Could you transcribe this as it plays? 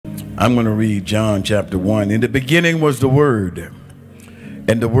I'm going to read John chapter 1. In the beginning was the Word,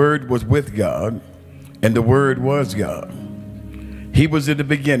 and the Word was with God, and the Word was God. He was in the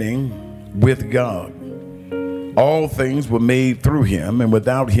beginning with God. All things were made through him, and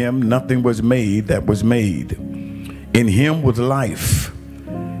without him nothing was made that was made. In him was life,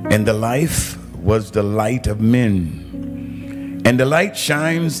 and the life was the light of men. And the light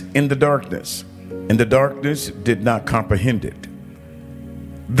shines in the darkness, and the darkness did not comprehend it.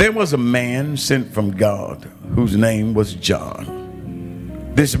 There was a man sent from God, whose name was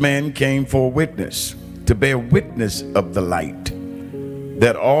John. This man came for a witness, to bear witness of the light,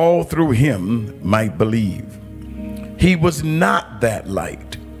 that all through him might believe. He was not that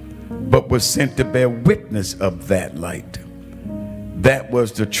light, but was sent to bear witness of that light. That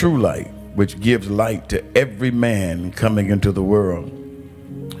was the true light, which gives light to every man coming into the world.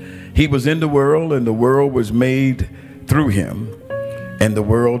 He was in the world, and the world was made through him, and the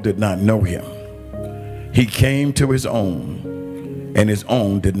world did not know him. He came to his own, and his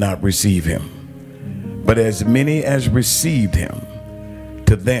own did not receive him. But as many as received him,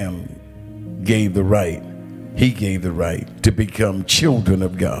 to them he gave the right to become children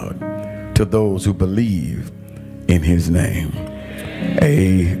of God, to those who believe in his name.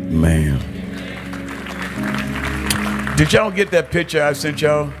 Amen. Did y'all get that picture I sent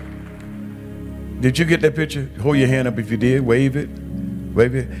y'all? Did you get that picture? Hold your hand up if you did. Wave it.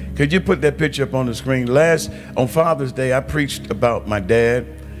 Wave it. Could you put that picture up on the screen? On Father's Day, I preached about my dad,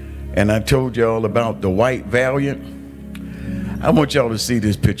 and I told y'all about the white Valiant. I want y'all to see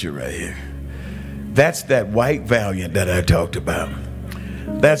this picture right here. That's that white Valiant that I talked about.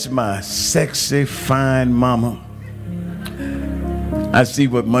 That's my sexy, fine mama. I see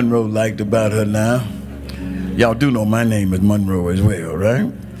what Monroe liked about her now. Y'all do know my name is Monroe as well,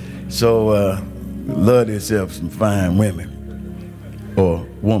 right? So love yourself some fine women or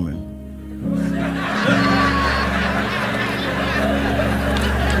woman.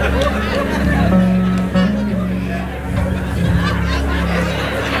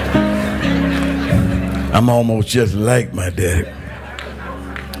 I'm almost just like my dad.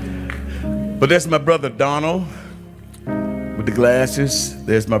 But that's my brother Donald with the glasses.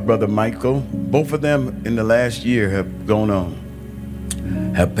 There's my brother Michael. Both of them in the last year have gone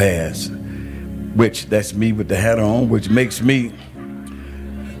on, have passed, which that's me with the hat on, which makes me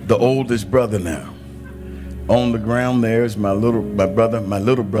the oldest brother now. On the ground there is my little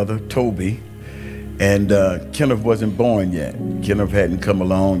brother Toby, and Kenneth wasn't born yet. Kenneth hadn't come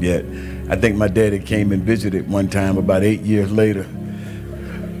along yet. I think my daddy came and visited one time about 8 years later.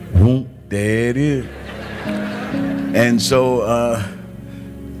 There it is. And so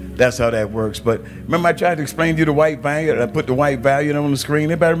that's how that works. But remember I tried to explain to you the white Valiant? I put the white Valiant on the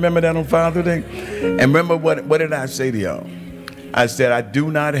screen. Anybody remember that on Father's Day? And remember what did I say to y'all? I said I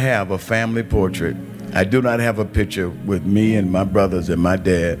do not have a family portrait. I do not have a picture with me and my brothers and my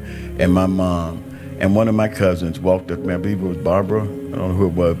dad and my mom. And one of my cousins walked up to me, I believe it was Barbara, I don't know who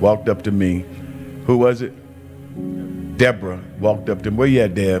it was, walked up to me. Who was it? Deborah walked up to me. Where you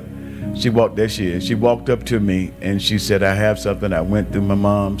at, Deb? There she is. She walked up to me and she said, I have something. I went through my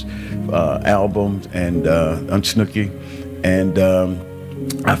mom's albums and on Snooki, and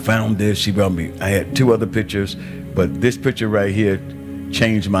I found this. She brought me, I had 2 other pictures, but this picture right here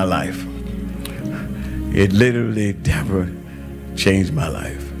changed my life. It literally, Deborah, changed my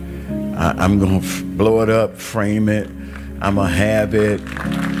life. I'm going to blow it up, frame it. I'm going to have it.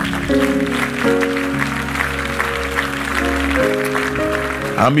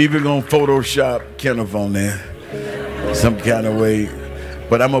 I'm even going to Photoshop Kenneth on there some kind of way.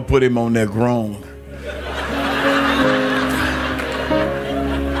 But I'm going to put him on there grown.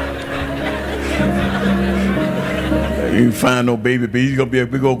 You can find no baby, but he's going to be a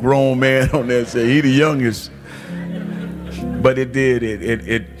big old grown man on there. Say he the youngest. But it did.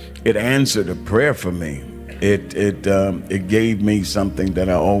 It answered a prayer for me. It gave me something that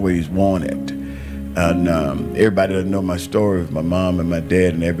I always wanted. And everybody doesn't know my story with my mom and my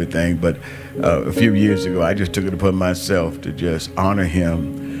dad and everything. But a few years ago, I just took it upon myself to just honor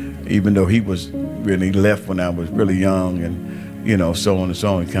him, even though he left when I was really young, and so on and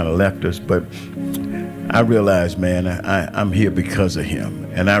so on. He kind of left us. But I realized, man, I'm here because of him.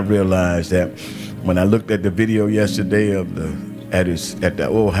 And I realized that when I looked at the video yesterday of at the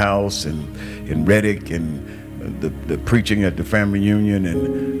old house in Reddick, and the preaching at the family reunion,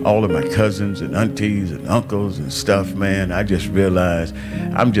 and all of my cousins and aunties and uncles and stuff, man, I just realized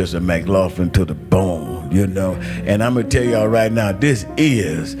I'm just a McLaughlin to the bone, And I'm gonna tell y'all right now, this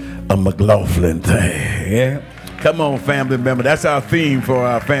is a McLaughlin thing. Yeah. Come on, family member. That's our theme for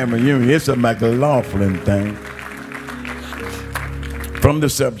our family reunion. It's a McLaughlin thing. From the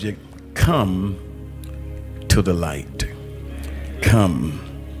subject, come to the light. Come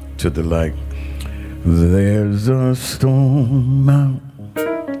to the light. There's a storm out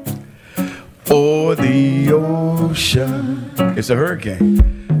o'er the ocean. It's a hurricane.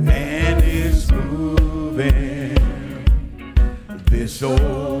 And it's moving this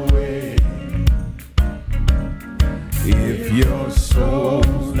old way. If your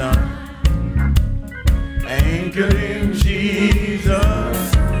soul's not anchored in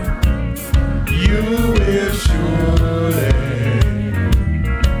Jesus, you will surely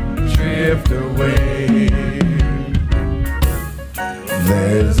drift away.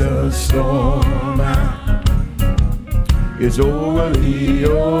 There's a storm out, it's over the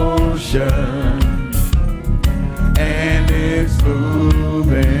ocean, and it's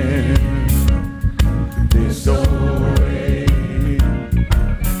moving this way.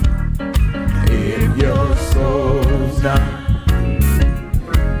 If your soul's not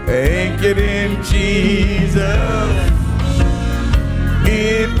anchored in Jesus,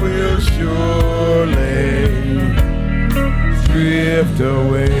 it will surely drift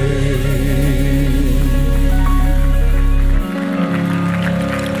away.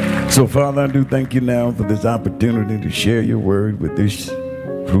 So, Father, I do thank you now for this opportunity to share your word with this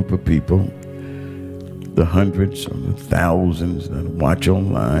group of people, the hundreds or the thousands that watch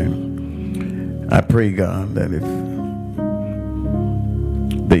online. I pray, God, that if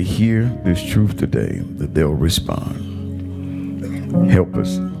they hear this truth today, that they'll respond. Help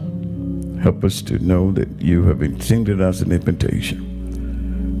us. Help us to know that you have extended us an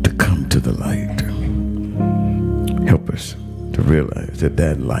invitation to come to the light. Help us to realize that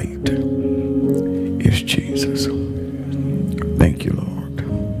that light is Jesus. Thank you, Lord,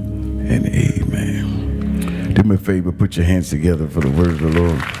 and amen. Do me a favor, put your hands together for the word of the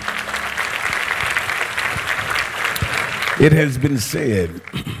Lord. It has been said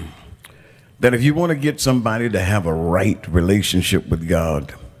that if you want to get somebody to have a right relationship with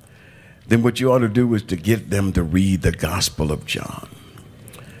God, then what you ought to do is to get them to read the Gospel of John.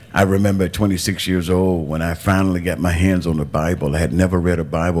 I remember at 26 years old when I finally got my hands on the Bible. I had never read a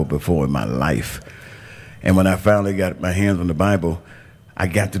Bible before in my life. And when I finally got my hands on the Bible, I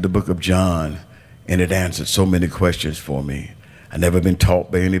got to the book of John, and it answered so many questions for me. I never been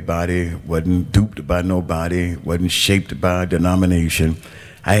taught by anybody, wasn't duped by nobody, wasn't shaped by a denomination.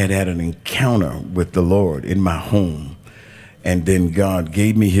 I had had an encounter with the Lord in my home. And then God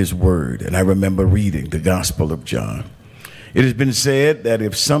gave me his word. And I remember reading the Gospel of John. It has been said that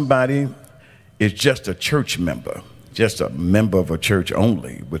if somebody is just a church member, just a member of a church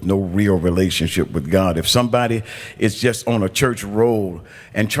only with no real relationship with God, if somebody is just on a church roll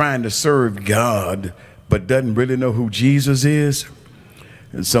and trying to serve God but doesn't really know who Jesus is,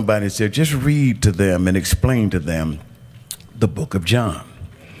 and somebody said, just read to them and explain to them the book of John.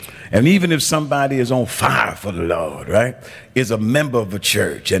 And even if somebody is on fire for the Lord, right, is a member of a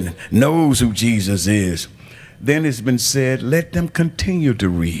church and knows who Jesus is, then it's been said, let them continue to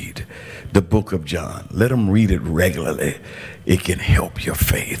read the book of John. Let them read it regularly. It can help your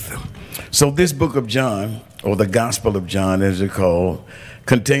faith. So this book of John, or the Gospel of John as it's called,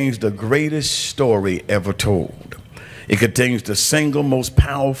 contains the greatest story ever told. It contains the single most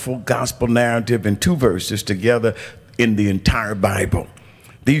powerful gospel narrative in 2 verses together in the entire Bible.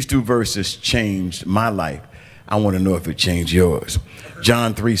 These 2 verses changed my life. I want to know if it changed yours.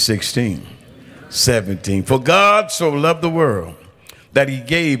 John 3:16, 17. For God so loved the world that he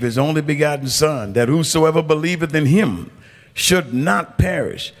gave his only begotten Son, that whosoever believeth in him should not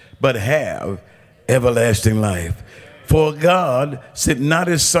perish, but have everlasting life. For God sent not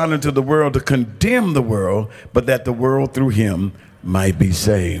his Son into the world to condemn the world, but that the world through him might be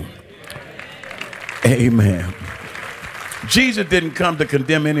saved. Amen. Jesus didn't come to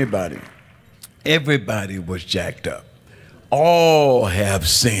condemn anybody. Everybody was jacked up. All have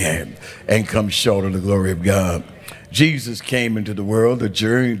sinned and come short of the glory of God. Jesus came into the world to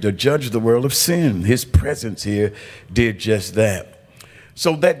judge the world of sin. His presence here did just that.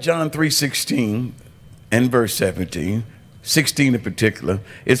 So that John 3:16 and verse 17, 16 in particular,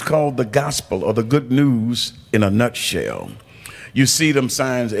 is called the gospel or the good news in a nutshell. You see them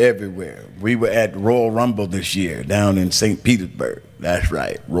signs everywhere. We were at Royal Rumble this year down in St. Petersburg. That's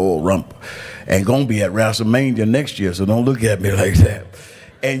right, Royal Rumble. And going to be at WrestleMania next year, so don't look at me like that.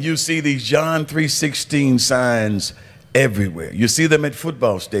 And you see these John 3:16 signs everywhere. You see them at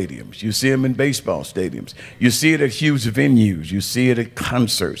football stadiums. You see them in baseball stadiums. You see it at huge venues. You see it at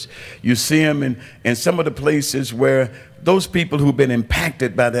concerts. You see them in some of the places where those people who've been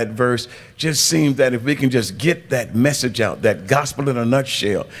impacted by that verse just seem that if we can just get that message out, that gospel in a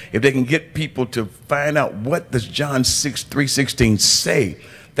nutshell, if they can get people to find out what does John 3:16 say,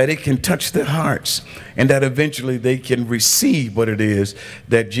 that it can touch their hearts and that eventually they can receive what it is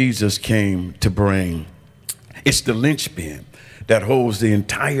that Jesus came to bring. It's the linchpin that holds the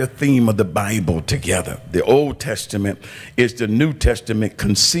entire theme of the Bible together. The Old Testament is the New Testament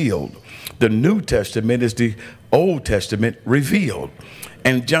concealed. The New Testament is the Old Testament revealed.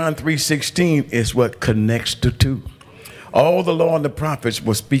 And John 3:16 is what connects the two. All the law and the prophets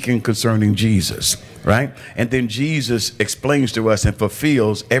were speaking concerning Jesus, right? And then Jesus explains to us and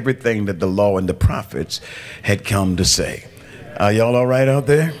fulfills everything that the law and the prophets had come to say. Are y'all all right out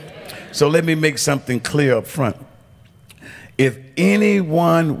there? So let me make something clear up front. If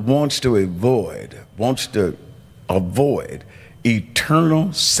anyone wants to avoid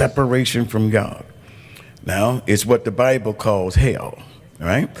eternal separation from God, now it's what the Bible calls hell,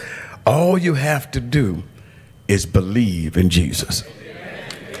 right? All you have to do is believe in Jesus.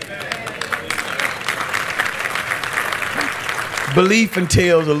 Belief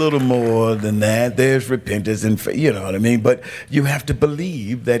entails a little more than that. There's repentance and faith, you know what I mean? But you have to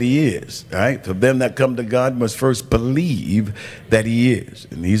believe that he is, right? For them that come to God must first believe that he is.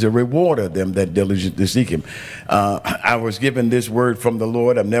 And he's a rewarder of them that diligently seek him. I was given this word from the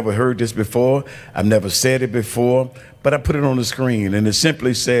Lord. I've never heard this before. I've never said it before, but I put it on the screen and it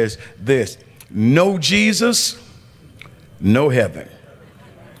simply says this: no Jesus, no heaven.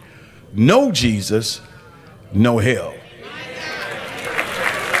 No Jesus, no hell.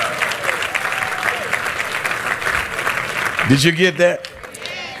 Did you get that?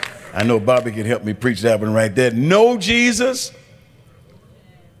 I know Bobby can help me preach that one right there. No Jesus,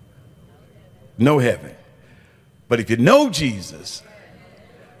 no heaven. But if you know Jesus,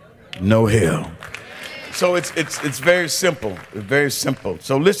 no hell. So it's very simple. It's very simple.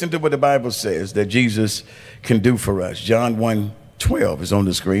 So listen to what the Bible says that Jesus can do for us. John 1:12 is on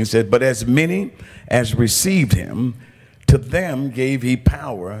the screen. It said, but as many as received him, to them gave he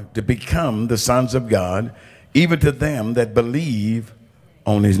power to become the sons of God, even to them that believe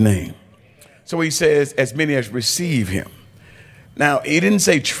on his name. So he says, as many as receive him. Now, he didn't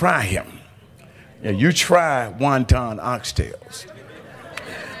say try him. You try wonton oxtails.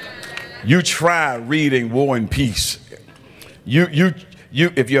 You try reading War and Peace.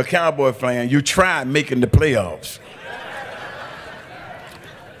 If you're a Cowboy fan, you try making the playoffs.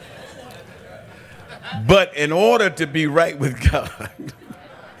 But in order to be right with God,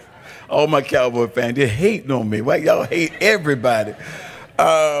 all my Cowboy fans, they're hating on me. Why y'all hate everybody?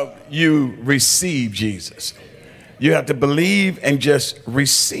 You receive Jesus. You have to believe and just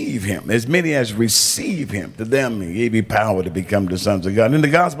receive him. As many as receive him, to them he gave you power to become the sons of God. In the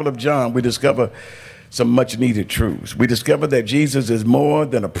Gospel of John, we discover some much needed truths. We discover that Jesus is more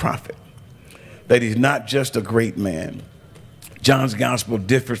than a prophet, that he's not just a great man. John's gospel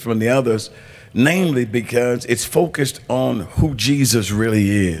differs from the others, namely because it's focused on who Jesus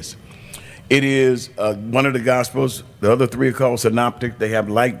really is. It is one of the Gospels. The other three are called synoptic. They have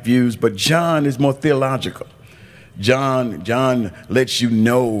like views, but John is more theological. John lets you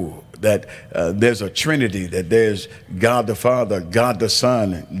know that there's a Trinity, that there's God the Father, God the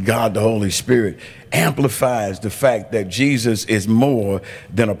Son, God the Holy Spirit. Amplifies the fact that Jesus is more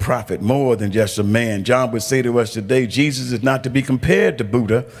than a prophet, more than just a man. John would say to us today, Jesus is not to be compared to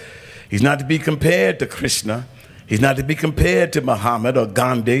Buddha. He's not to be compared to Krishna. He's not to be compared to Muhammad or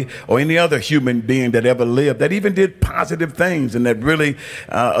Gandhi or any other human being that ever lived, that even did positive things and that really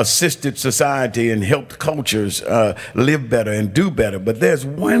assisted society and helped cultures live better and do better. But there's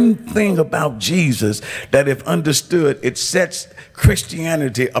one thing about Jesus that, if understood, it sets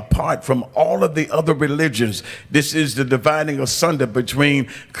Christianity apart from all of the other religions. This is the dividing asunder between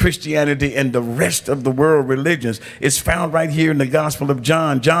Christianity and the rest of the world religions. It's found right here in the Gospel of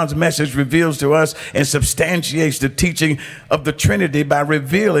John. John's message reveals to us and substantiates the teaching of the Trinity by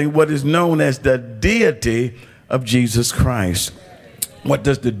revealing what is known as the deity of Jesus Christ. What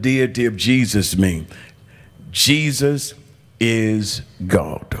does the deity of Jesus mean? Jesus is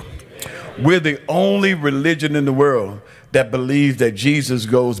God. We're the only religion in the world that believes that Jesus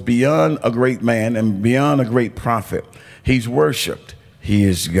goes beyond a great man and beyond a great prophet. He's worshiped. He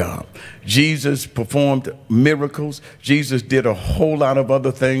is God. Jesus performed miracles. Jesus did a whole lot of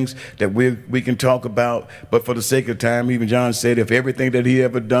other things that we can talk about. But for the sake of time, even John said if everything that he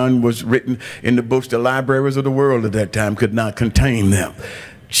ever done was written in the books, the libraries of the world at that time could not contain them.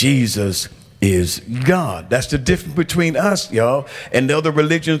 Jesus is God. That's the difference between us, y'all, and the other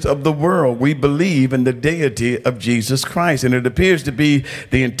religions of the world. We believe in the deity of Jesus Christ, and it appears to be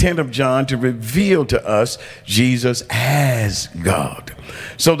the intent of John to reveal to us Jesus as God.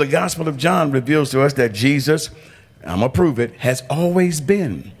 So the Gospel of John reveals to us that Jesus, I'm gonna prove it, has always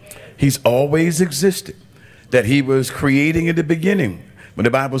been. He's always existed, that he was creating in the beginning. when the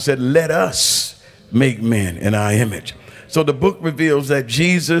Bible said, let us make men in our image. So the book reveals that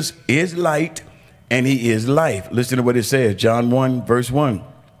Jesus is light and he is life. Listen to what it says, John 1, verse 1.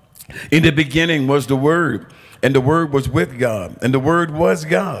 In the beginning was the Word, and the Word was with God, and the Word was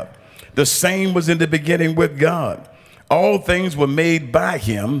God. The same was in the beginning with God. All things were made by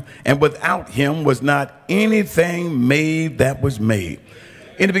him, and without him was not anything made that was made.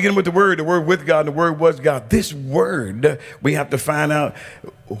 In the beginning with the Word with God, and the Word was God. This Word, we have to find out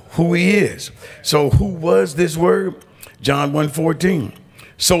who he is. So who was this Word? John 1:14.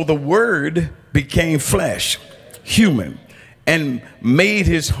 So the Word became flesh, human, and made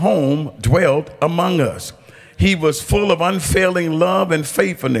his home, dwelt among us. He was full of unfailing love and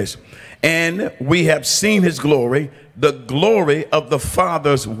faithfulness, and we have seen his glory, the glory of the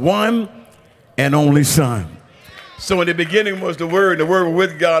Father's one and only Son. So in the beginning was the Word was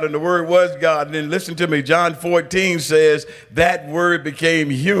with God, and the Word was God. And then listen to me, John 14 says that Word became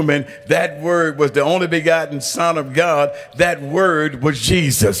human. That Word was the only begotten Son of God. That Word was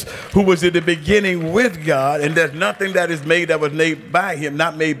Jesus, who was in the beginning with God. And there's nothing that is made that was made by him,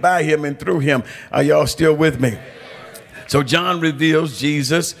 not made by him and through him. Are y'all still with me? So John reveals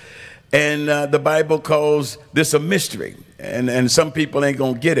Jesus, and the Bible calls this a mystery. And some people ain't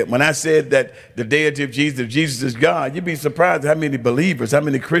going to get it. When I said that the deity of Jesus, if Jesus is God, you'd be surprised how many believers, how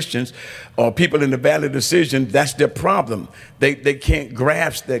many Christians or people in the Valley of Decision, that's their problem. They can't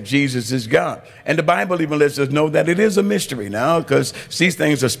grasp that Jesus is God. And the Bible even lets us know that it is a mystery now, because these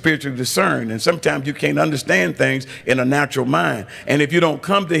things are spiritually discerned. And sometimes you can't understand things in a natural mind. And if you don't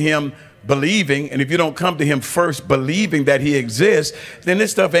come to him believing, and if you don't come to him first believing that he exists, then this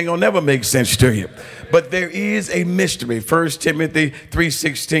stuff ain't gonna never make sense to you. But there is a mystery. 1 Timothy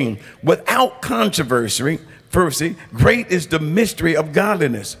 3:16. Without controversy, great is the mystery of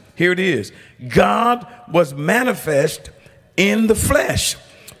godliness. Here it is. God was manifest in the flesh,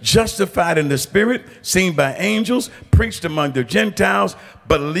 justified in the spirit, seen by angels, preached among the Gentiles,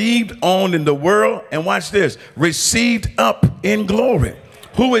 believed on in the world, and watch this, received up in glory.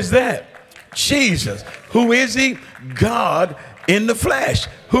 Who is that? Jesus. Who is he? God in the flesh.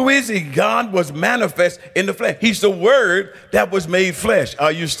 Who is he? God was manifest in the flesh. He's the Word that was made flesh.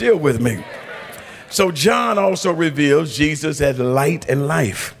 Are you still with me? So John also reveals Jesus as light and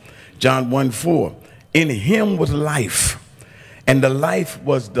life. John 1:4. In him was life, and the life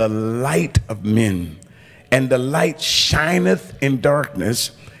was the light of men. And the light shineth in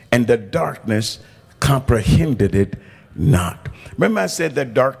darkness, and the darkness comprehended it not. Remember I said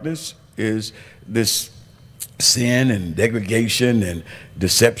that darkness is this sin and degradation and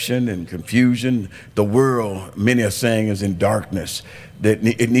deception and confusion. The world, many are saying, is in darkness, that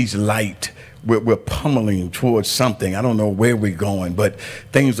it needs light. We're pummeling towards something. I don't know where we're going, but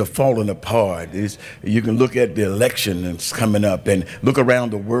things are falling apart. You can look at the election that's coming up and look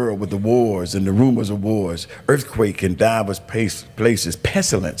around the world with the wars and the rumors of wars, earthquake in diverse places,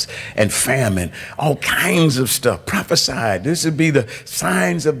 pestilence and famine, all kinds of stuff prophesied. This would be the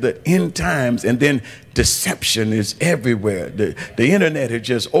signs of the end times. And then deception is everywhere. The internet has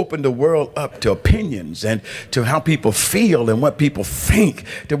just opened the world up to opinions and to how people feel and what people think,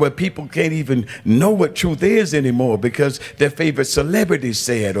 to where people can't even know what truth is anymore because their favorite celebrity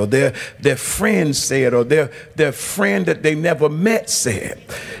said, or their friends said, or their friend that they never met said.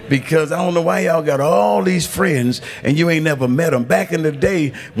 Because I don't know why y'all got all these friends and you ain't never met them. Back in the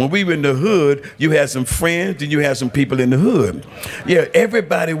day when we were in the hood, you had some friends and you had some people in the hood. Yeah,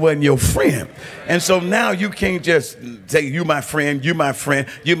 everybody wasn't your friend. And so now you can't just say, you my friend, you my friend,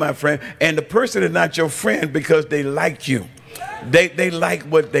 you my friend. And the person is not your friend because they like you. They like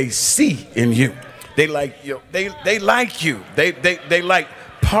what they see in you. They like you. They like you. They like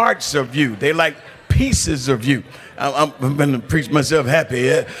parts of you. They like pieces of you. I'm going to preach myself happy.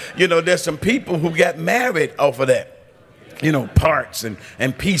 Yeah? You know, there's some people who got married off of that. You know, parts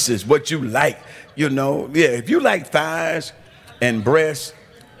and pieces, what you like. You know, yeah, if you like thighs and breasts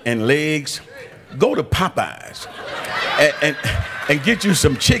and legs, go to Popeyes and get you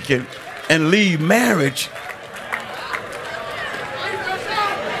some chicken and leave marriage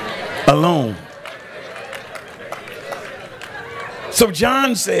alone. So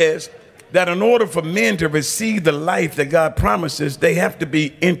John says that in order for men to receive the life that God promises, they have to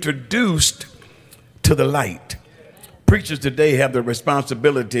be introduced to the light. Preachers today have the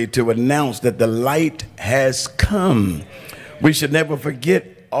responsibility to announce that the light has come. We should never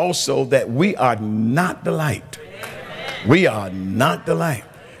forget also that we are not the light. We are not the light.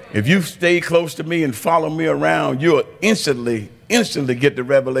 If you stay close to me and follow me around, you'll instantly get the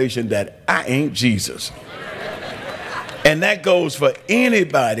revelation that I ain't Jesus. And that goes for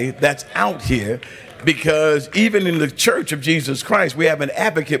anybody that's out here Because even in the church of Jesus Christ, we have an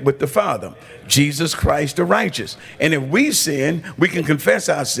advocate with the Father, Jesus Christ the righteous. And if we sin, we can confess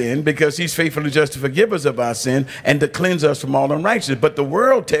our sin because he's faithful and just to forgive us of our sin and to cleanse us from all unrighteousness. But the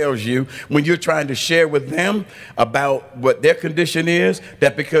world tells you when you're trying to share with them about what their condition is,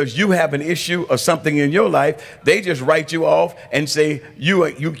 that because you have an issue or something in your life, they just write you off and say,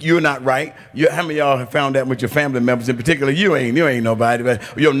 you're not right. How many of y'all have found that with your family members? In particular, you ain't nobody,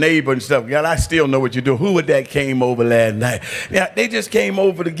 but your neighbor and stuff. God, I still know what you do. Who would that came over last night? Yeah, they just came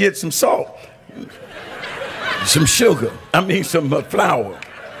over to get some salt, some sugar. Some flour.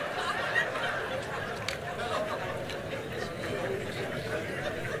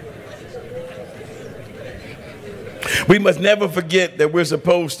 We must never forget that we're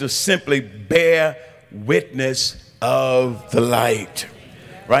supposed to simply bear witness of the light,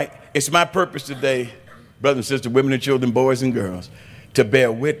 right? It's my purpose today, brothers and sisters, women and children, boys and girls, to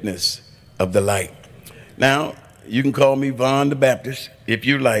bear witness of the light. Now, you can call me Vaughn the Baptist if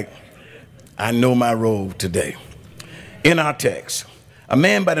you like. I know my role today. In our text, a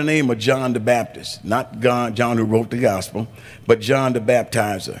man by the name of John the Baptist, not John who wrote the gospel, but John the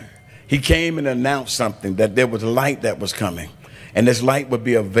Baptizer. He came and announced something, that there was light that was coming, and this light would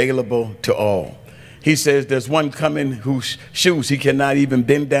be available to all. He says there's one coming whose shoes he cannot even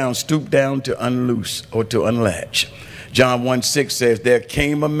bend down, stoop down to unloose or to unlatch. John 1:6 says there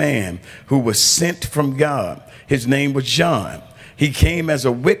came a man who was sent from God. His name was John. He came as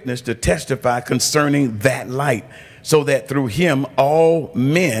a witness to testify concerning that light, so that through him all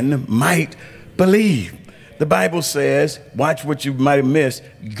men might believe. The Bible says, watch what you might have missed,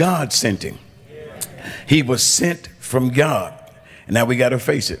 God sent him. He was sent from God. And now we got to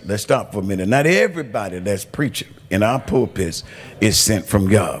face it. Let's stop for a minute. Not everybody that's preaching in our pulpits is sent from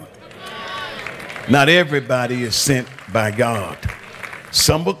God. Not everybody is sent by God.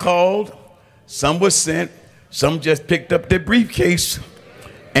 Some were called, some were sent, some just picked up their briefcase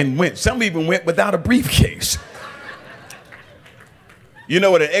and went. Some even went without a briefcase. You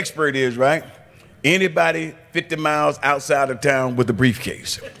know what an expert is, right? Anybody 50 miles outside of town with a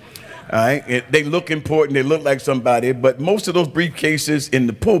briefcase. All right? They look important, they look like somebody, but most of those briefcases in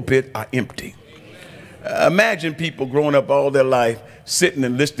the pulpit are empty. Imagine people growing up all their life sitting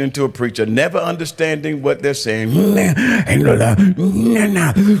and listening to a preacher, never understanding what they're saying,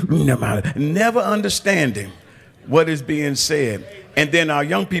 never understanding what is being said. And then our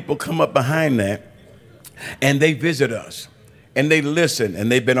young people come up behind that and they visit us and they listen, and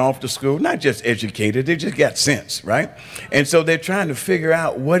they've been off to school, not just educated, they just got sense, right? And so they're trying to figure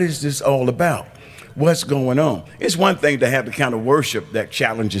out, what is this all about? What's going on? It's one thing to have the kind of worship that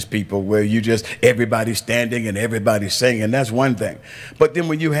challenges people where you just, everybody's standing and everybody's singing. That's one thing. But then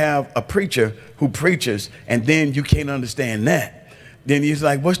when you have a preacher who preaches and then you can't understand that, then he's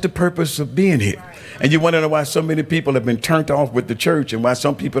like, what's the purpose of being here? And you want to know why so many people have been turned off with the church and why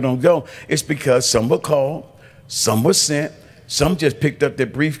some people don't go. It's because some were called, some were sent, some just picked up their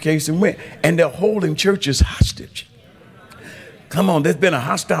briefcase and went. And they're holding churches hostage. Come on, there's been a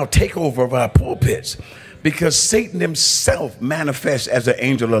hostile takeover of our pulpits because Satan himself manifests as an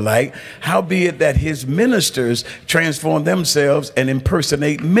angel of light, howbeit that his ministers transform themselves and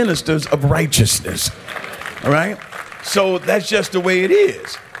impersonate ministers of righteousness. All right? So that's just the way it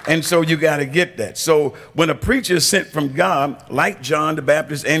is. And so you got to get that. So when a preacher is sent from God, like John the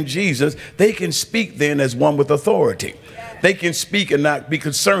Baptist and Jesus, they can speak then as one with authority. They can speak and not be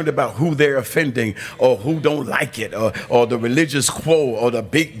concerned about who they're offending or who don't like it or the religious quo or the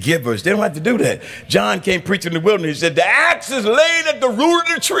big givers. They don't have to do that. John came preaching in the wilderness. He said, the axe is laid at the root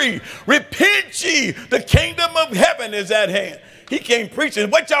of the tree. Repent ye, the kingdom of heaven is at hand. He came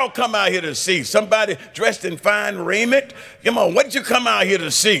preaching. What y'all come out here to see? Somebody dressed in fine raiment? Come on, what did you come out here to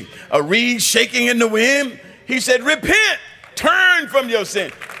see? A reed shaking in the wind? He said, repent, turn from your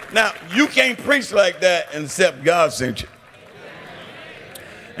sin. Now, you can't preach like that except God sent you.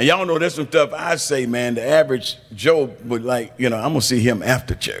 And y'all know there's some stuff I say, man, the average Joe would like, I'm going to see him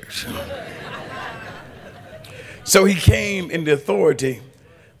after church. So he came in the authority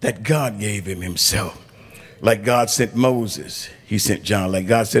that God gave him himself. Like God sent Moses, he sent John. Like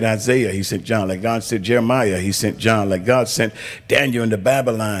God sent Isaiah, he sent John. Like God sent Jeremiah, he sent John. Like God sent Daniel into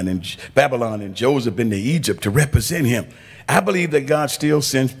Babylon and Joseph into Egypt to represent him. I believe that God still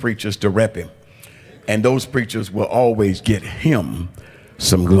sends preachers to rep him. And those preachers will always get him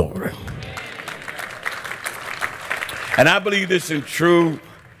some glory. And I believe this is true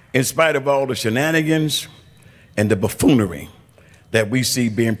in spite of all the shenanigans and the buffoonery that we see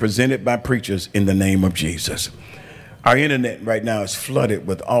being presented by preachers in the name of Jesus. Our internet right now is flooded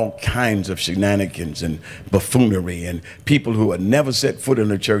with all kinds of shenanigans and buffoonery and people who have never set foot in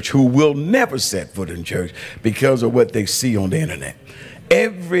the church, who will never set foot in church because of what they see on the internet.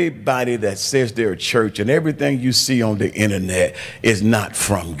 Everybody that says they're a church and everything you see on the internet is not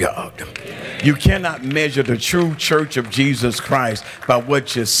from God. You cannot measure the true church of Jesus Christ by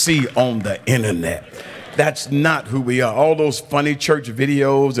what you see on the internet. That's not who we are. All those funny church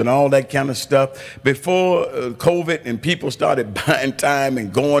videos and all that kind of stuff. Before COVID and people started buying time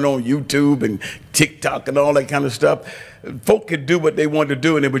and going on YouTube and TikTok and all that kind of stuff, folk could do what they wanted to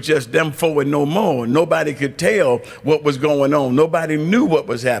do, and it was just them four and no more. Nobody could tell what was going on. Nobody knew what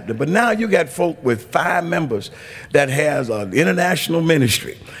was happening. But now you got folk with 5 members that has an international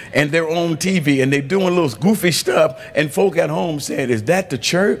ministry and they're on TV and they're doing little goofy stuff, and folk at home saying, is that the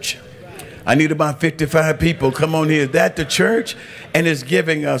church? I need about 55 people. Come on here. Is that the church? And it's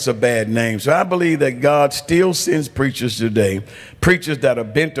giving us a bad name. So I believe that God still sends preachers today, preachers that are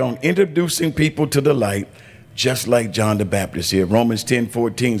bent on introducing people to the light, just like John the Baptist here. Romans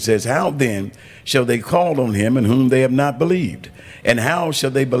 10:14 says, how then shall they call on him in whom they have not believed? And how shall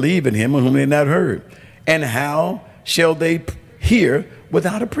they believe in him in whom they have not heard? And how shall they hear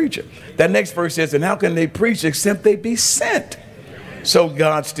without a preacher? That next verse says, and how can they preach except they be sent? So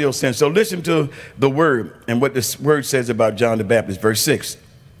God still sends. So listen to the word and what this word says about John the Baptist. Verse 6.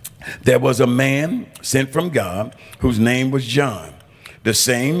 There was a man sent from God whose name was John. The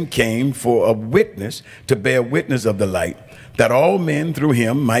same came for a witness, to bear witness of the light, that all men through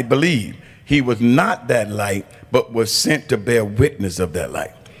him might believe. He was not that light, but was sent to bear witness of that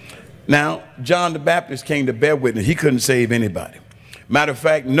light. Now, John the Baptist came to bear witness. He couldn't save anybody. Matter of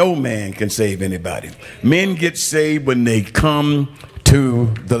fact, no man can save anybody. Men get saved when they come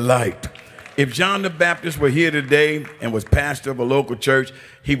to the light. If John the Baptist were here today and was pastor of a local church,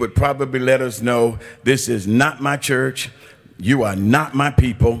 he would probably let us know, this is not my church. You are not my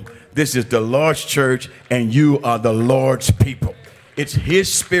people. This is the Lord's church, and you are the Lord's people. It's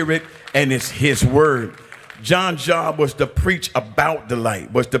his spirit and it's his word. John's job was to preach about the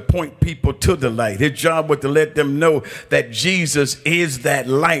light, was to point people to the light. His job was to let them know that Jesus is that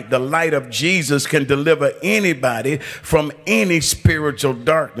light. The light of Jesus can deliver anybody from any spiritual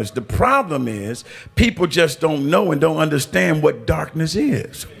darkness. The problem is people just don't know and don't understand what darkness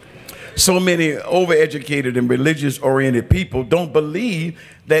is. So many overeducated and religious-oriented people don't believe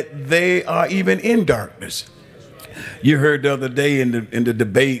that they are even in darkness. You heard the other day in the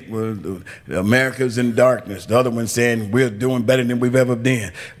debate where America's in darkness. The other one saying we're doing better than we've ever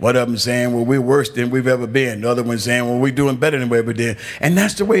been. One of them saying, well, we're worse than we've ever been. The other one saying, well, we're doing better than we ever did. And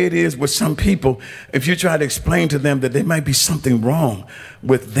that's the way it is with some people. If you try to explain to them that there might be something wrong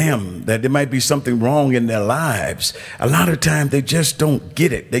with them, that there might be something wrong in their lives, a lot of times they just don't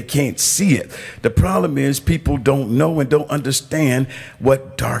get it. They can't see it. The problem is people don't know and don't understand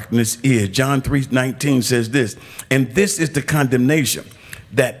what darkness is. John 3:19 says this, and this is the condemnation,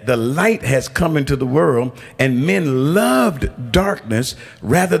 that the light has come into the world, and men loved darkness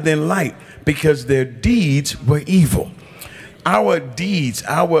rather than light, because their deeds were evil. Our deeds,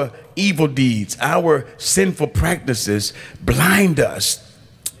 our evil deeds, our sinful practices blind us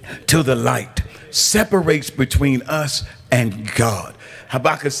to the light, separates between us and God.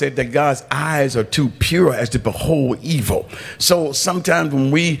 Habakkuk said that God's eyes are too pure as to behold evil. So sometimes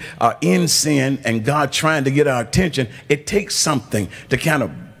when we are in sin and God trying to get our attention, it takes something to kind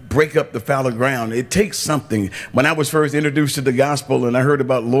of break up the fallow ground. It takes something. When I was first introduced to the gospel and I heard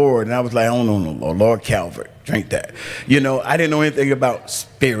about Lord, and I was like, I don't know, Lord Calvary, drink that. You know, I didn't know anything about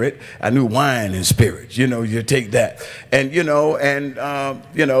spirit. I knew wine and spirits. You know, you take that. And, you know,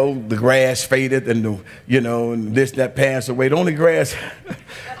 the grass faded and, and this, that passed away. The only grass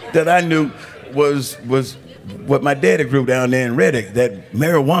that I knew was what my daddy grew down there in Reddick, that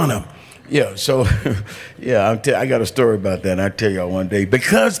marijuana. Yeah, so, yeah, I got a story about that, and I'll tell y'all one day.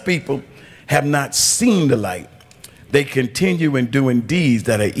 Because people have not seen the light, they continue in doing deeds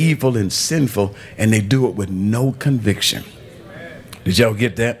that are evil and sinful, and they do it with no conviction. Did y'all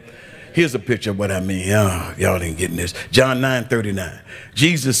get that? Here's a picture of what I mean. Oh, y'all ain't getting this. John 9:39.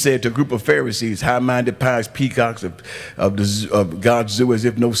 Jesus said to a group of Pharisees, high-minded, pious peacocks of God's zoo, as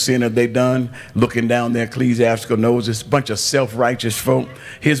if no sin have they done, looking down their ecclesiastical noses, a bunch of self-righteous folk.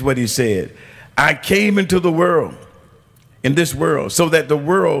 Here's what he said. I came into the world, in this world, so that the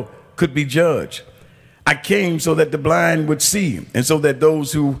world could be judged. I came so that the blind would see, and so that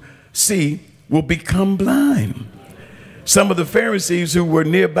those who see will become blind. Some of the Pharisees who were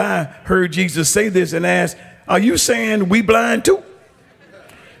nearby heard Jesus say this and asked, are you saying we blind too?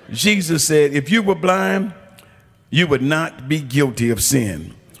 Jesus said, if you were blind, you would not be guilty of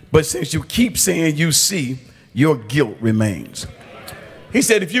sin. But since you keep saying you see, your guilt remains. He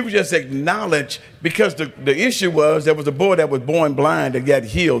said, if you would just acknowledge, because the issue was there was a boy that was born blind that got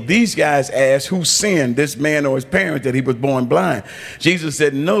healed. These guys asked, who sinned, this man or his parents, that he was born blind? Jesus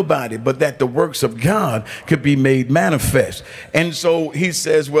said, nobody, but that the works of God could be made manifest. And so he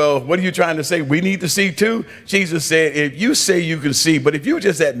says, well, what are you trying to say? We need to see too? Jesus said, if you say you can see, but if you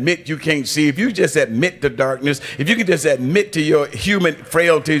just admit you can't see, if you just admit the darkness, if you can just admit to your human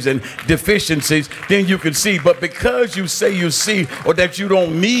frailties and deficiencies, then you can see. But because you say you see, or that you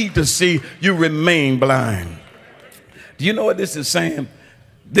don't need to see, you remain blind. Do you know what this is saying?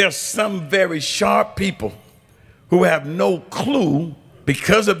 There's some very sharp people who have no clue,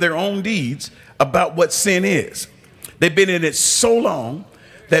 because of their own deeds, about what sin is. They've been in it so long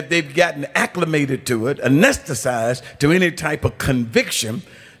that they've gotten acclimated to it, anesthetized to any type of conviction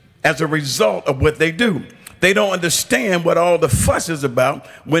as a result of what they do. They don't understand what all the fuss is about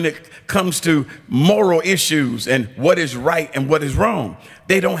when it comes to moral issues and what is right and what is wrong.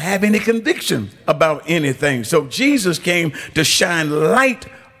 They don't have any conviction about anything. So Jesus came to shine light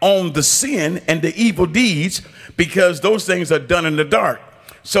on the sin and the evil deeds, because those things are done in the dark.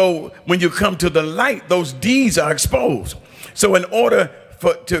 So when you come to the light, those deeds are exposed. So in order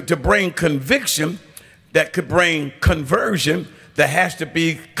to bring conviction that could bring conversion, there has to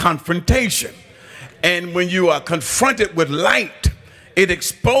be confrontation. And when you are confronted with light, it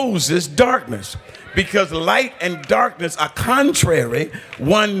exposes darkness, because light and darkness are contrary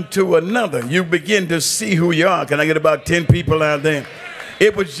one to another. You begin to see who you are. Can I get about 10 people out there?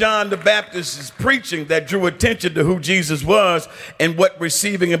 It was John the Baptist's preaching that drew attention to who Jesus was and what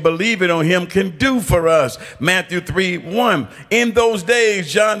receiving and believing on him can do for us. Matthew 3:1. In those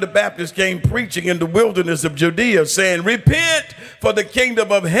days, John the Baptist came preaching in the wilderness of Judea, saying, repent, for the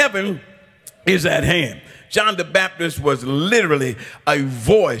kingdom of heaven is at hand. John the Baptist was literally a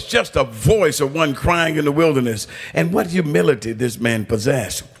voice, just a voice of one crying in the wilderness. And what humility this man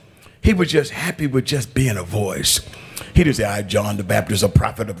possessed. He was just happy with just being a voice. He didn't say, I, John the Baptist, a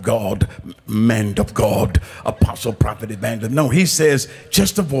prophet of God, man of God, apostle, prophet, evangelist. No, he says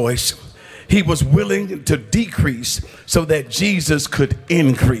just a voice. He was willing to decrease so that Jesus could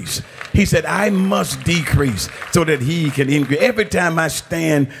increase. He said, I must decrease so that he can increase. Every time I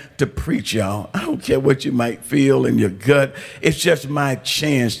stand to preach, y'all, I don't care what you might feel in your gut. It's just my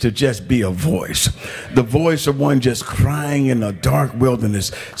chance to just be a voice. The voice of one just crying in a dark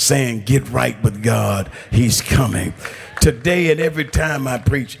wilderness, saying, get right with God. He's coming. Today and every time I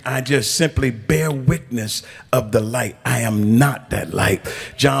preach, I just simply bear witness of the light. I am not that light.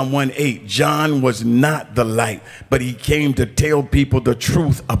 John 1:8, John was not the light, but he came to tell people the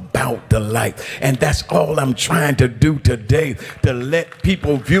truth about the light. And that's all I'm trying to do today, to let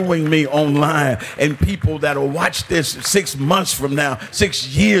people viewing me online and people that will watch this 6 months from now, 6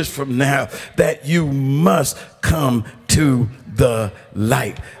 years from now, that you must come to the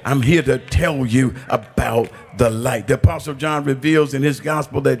light. I'm here to tell you about the light. The Apostle John reveals in his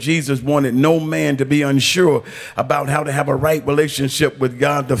gospel that Jesus wanted no man to be unsure about how to have a right relationship with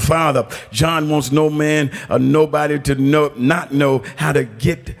God the Father. John wants no man or nobody to not know how to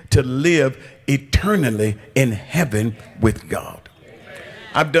get to live eternally in heaven with God.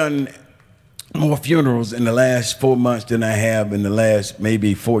 I've done more funerals in the last 4 months than I have in the last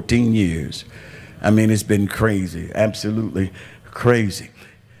maybe 14 years. I mean, it's been crazy, absolutely crazy.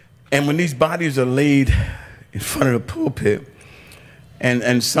 And when these bodies are laid in front of the pulpit,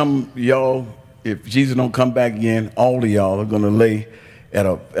 and some y'all, if Jesus don't come back again, all of y'all are going to lay at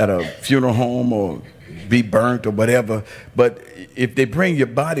a funeral home or be burnt or whatever. But if they bring your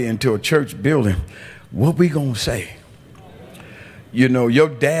body into a church building, what we going to say? You know, your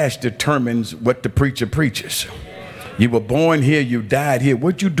dash determines what the preacher preaches. You were born here, you died here.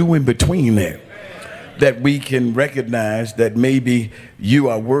 What you do in between there? That we can recognize that maybe you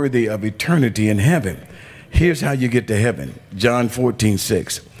are worthy of eternity in heaven. Here's how you get to heaven. John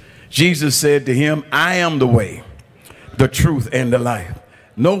 14:6. Jesus said to him, I am the way, the truth, and the life.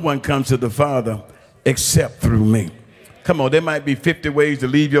 No one comes to the Father except through me. Come on, there might be 50 ways to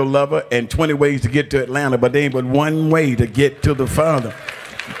leave your lover and 20 ways to get to Atlanta, but there ain't but one way to get to the Father,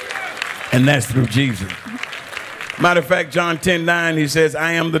 and that's through Jesus. Matter of fact, John 10:9, he says,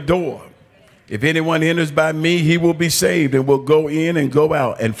 I am the door. If anyone enters by me, he will be saved and will go in and go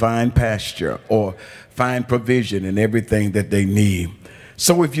out and find pasture or find provision in everything that they need.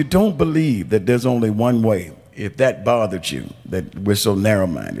 So if you don't believe that there's only one way, if that bothered you, that we're so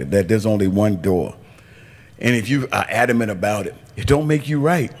narrow-minded, that there's only one door, and if you are adamant about it, it don't make you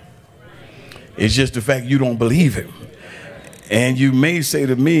right. It's just the fact you don't believe it. And you may say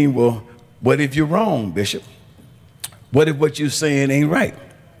to me, well, what if you're wrong, Bishop? What if what you're saying ain't right?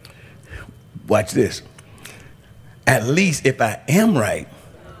 Watch this. at least if I am right,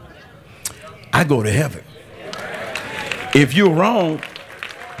 I go to heaven. If you're wrong,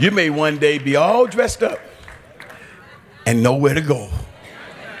 you may one day be all dressed up and nowhere to go.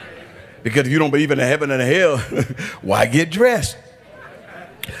 Because if you don't believe in the heaven and the hell, why get dressed?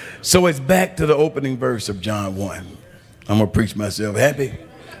 So it's back to the opening verse of John 1. I'm going to preach myself happy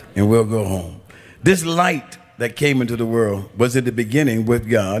and we'll go home. This light that came into the world was in the beginning with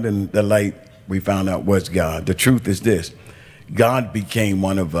God, and the light we found out was God. The truth is this: God became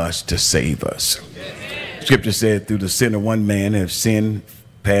one of us to save us. Scripture said, through the sin of one man have sin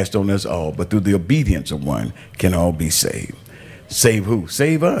passed on us all, but through the obedience of one can all be saved. Save who?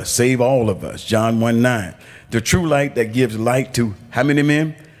 Save us. Save all of us. John 1:9. The true light that gives light to how many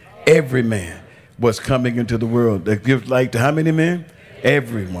men? Every man was coming into the world. That gives light to how many men?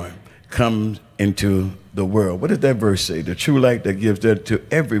 Everyone comes into the world. What does that verse say? The true light that gives that to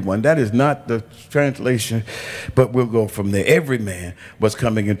everyone. That is not the translation, but we'll go from there. Every man was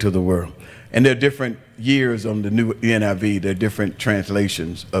coming into the world. And there are different years on the new NIV. There are different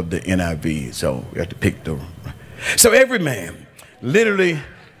translations of the NIV. So we have to pick the. So every man, literally,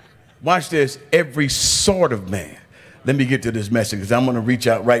 watch this, every sort of man. Let me get to this message, because I'm going to reach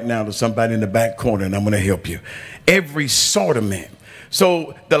out right now to somebody in the back corner and I'm going to help you. Every sort of man.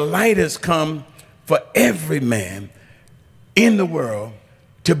 So the light has come for every man in the world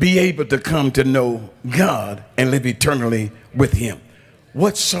to be able to come to know God and live eternally with him.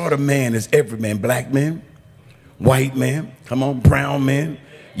 What sort of man is every man? Black man, white man, come on, brown man,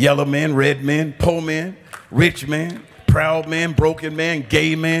 yellow man, red man, poor man, rich man, proud man, broken man,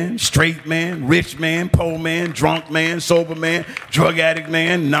 gay man, straight man, rich man, poor man, drunk man, sober man, drug addict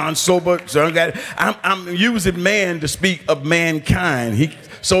man, non-sober drug addict. I'm using man to speak of mankind. He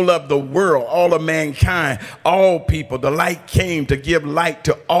so loved the world, all of mankind, all people. The light came to give light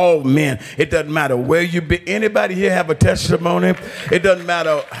to all men. It doesn't matter where you be. Anybody here have a testimony? It doesn't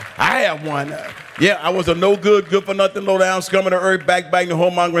matter. I have one. Yeah, I was a no good, good for nothing, low down, scum of the earth, backbiting,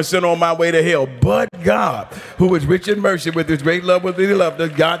 whoremonger, and sin on my way to hell. But God, who is rich in mercy, with his great love, with his love,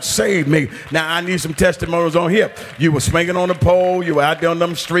 God saved me. Now I need some testimonies on here. You were swinging on the pole, you were out there on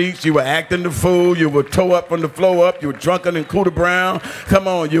them streets, you were acting the fool, you were toe up from the floor up, you were drunken and Cooter Brown. Come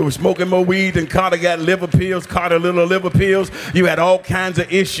on, you were smoking more weed than Carter got liver pills, Carter little liver pills. You had all kinds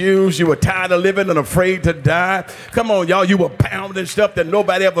of issues. You were tired of living and afraid to die. Come on, y'all, you were pounding stuff that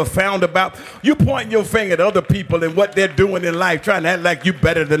nobody ever found about. You pointing your finger at other people and what they're doing in life, trying to act like you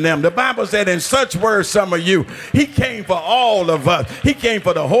better than them. The Bible said, in such words some of you, he came for all of us. He came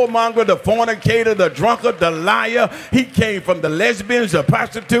for the whoremonger, the fornicator, the drunkard, the liar. He came from the lesbians, the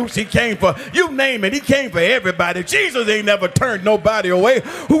prostitutes. He came for, you name it, he came for everybody. Jesus ain't never turned nobody away.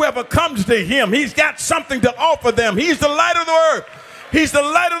 Whoever comes to him, he's got something to offer them. He's the light of the world. He's the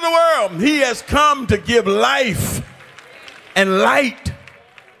light of the world. He has come to give life and light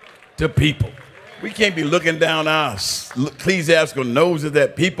to people. We can't be looking down our ecclesiastical noses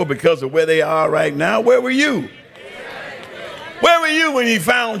at people because of where they are right now. Where were you? Where were you when he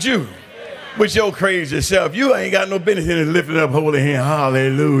found you with your crazy self? You ain't got no business in lifting up holy hand.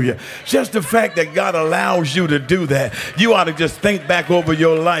 Hallelujah. Just the fact that God allows you to do that, you ought to just think back over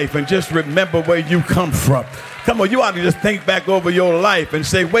your life and just remember where you come from. Come on, you ought to just think back over your life and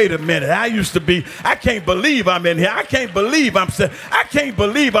say, wait a minute, I used to be, I can't believe I'm in here. I can't believe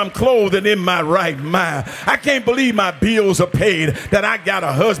I'm clothed and in my right mind. I can't believe my bills are paid, that I got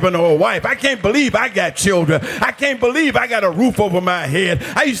a husband or a wife. I can't believe I got children. I can't believe I got a roof over my head.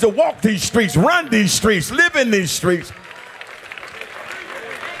 I used to walk these streets, run these streets, live in these streets.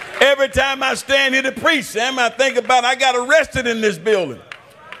 Every time I stand here to preach, Sam, I think about I got arrested in this building.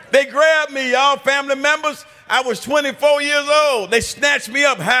 They grabbed me, y'all, family members. I was 24 years old. They snatched me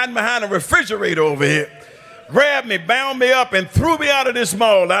up, hiding behind a refrigerator over here. Grabbed me, bound me up, and threw me out of this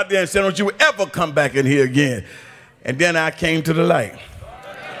mall out there and said, don't you ever come back in here again. And then I came to the light.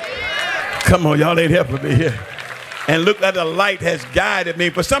 Come on, y'all ain't helping me here. And look like the light has guided me.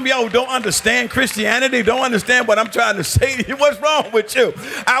 For some of y'all who don't understand Christianity, don't understand what I'm trying to say to you, what's wrong with you?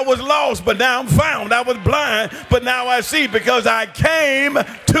 I was lost, but now I'm found. I was blind, but now I see, because I came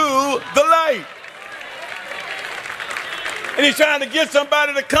to the light. And he's trying to get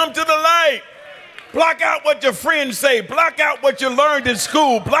somebody to come to the light. Block out what your friends say. Block out what you learned in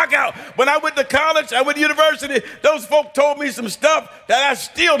school. Block out. When I went to college, I went to university, those folk told me some stuff that I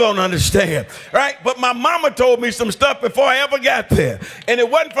still don't understand, right? But my mama told me some stuff before I ever got there. And it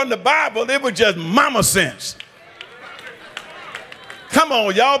wasn't from the Bible. It was just mama sense. Come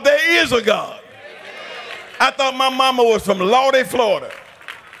on, y'all. There is a God. I thought my mama was from Lordy, Florida,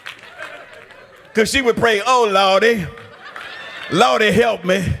 because she would pray, oh, Lordy, Lordy, help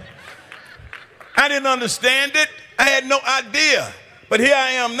me. I didn't understand it. I had no idea. But here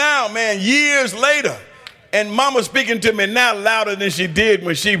I am now, man, years later. And mama speaking to me now louder than she did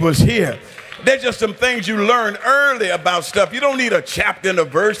when she was here. There's just some things you learn early about stuff. You don't need a chapter and a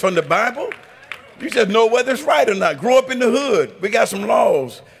verse from the Bible. You just know whether it's right or not. Grow up in the hood. We got some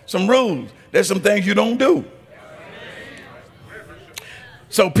laws, some rules. There's some things you don't do.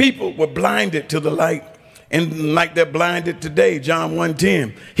 So people were blinded to the light. And like they're blinded today, John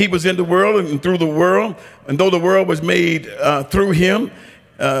 1:10. He was in the world and through the world. And though the world was made through him,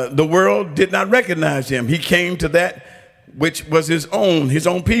 the world did not recognize him. He came to that which was his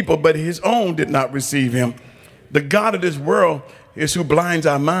own people, but his own did not receive him. The God of this world is who blinds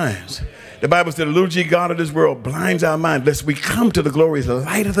our minds. The Bible said, the little g God of this world blinds our mind, lest we come to the glorious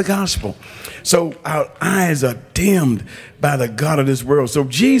light of the gospel. So our eyes are dimmed by the God of this world. So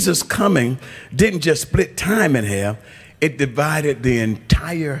Jesus coming didn't just split time in half. It divided the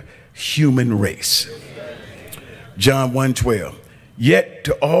entire human race. John 1:12. Yet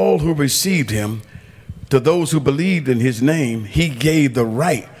to all who received him, to those who believed in his name, he gave the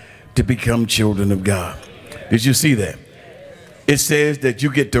right to become children of God. Did you see that? It says that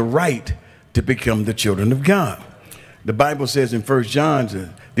you get the right to become the children of God. The Bible says in 1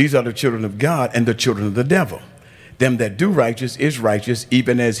 John, these are the children of God and the children of the devil. Them that do righteous is righteous,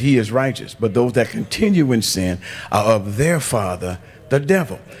 even as he is righteous. But those that continue in sin are of their father, the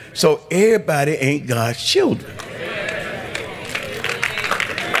devil. So everybody ain't God's children.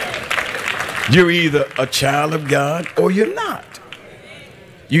 You're either a child of God or you're not.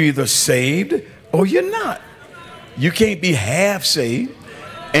 You're either saved or you're not. You can't be half saved.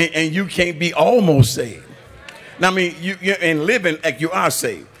 And you can't be almost saved. Now, I mean, you're in living like you are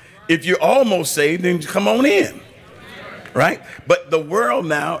saved. If you're almost saved, then come on in, right? But the world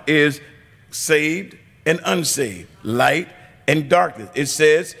now is saved and unsaved, light and darkness. It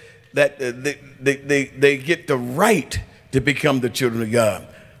says that they get the right to become the children of God.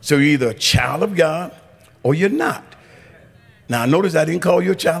 So you're either a child of God or you're not. Now, notice I didn't call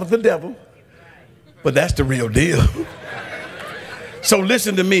you a child of the devil, but that's the real deal. So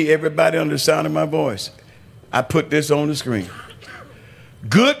listen to me, everybody under the sound of my voice. I put this on the screen.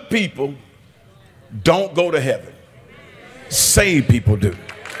 Good people don't go to heaven. Saved people do.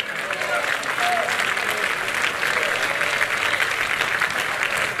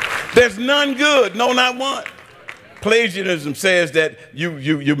 There's none good, no, not one. Plagiarism says that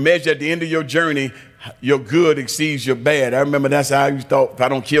you measure at the end of your journey, your good exceeds your bad. I remember that's how I thought, if I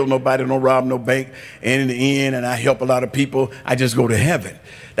don't kill nobody, don't rob no bank, and in the end, and I help a lot of people, I just go to heaven.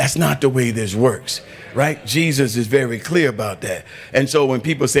 That's not the way this works, right? Jesus is very clear about that. And so when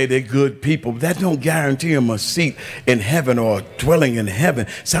people say they're good people, that don't guarantee them a seat in heaven or a dwelling in heaven.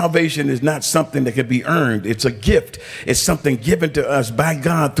 Salvation is not something that can be earned. It's a gift. It's something given to us by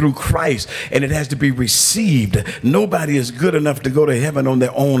God through Christ, and it has to be received. Nobody is good enough to go to heaven on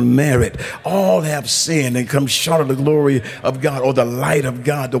their own merit. All have sinned and come short of the glory of God or the light of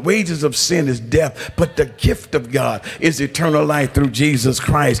God. The wages of sin is death, but the gift of God is eternal life through Jesus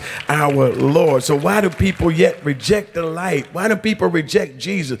Christ, our Lord. So why do people yet reject the light? Why do people reject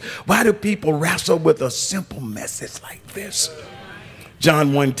Jesus? Why do people wrestle with a simple message like this?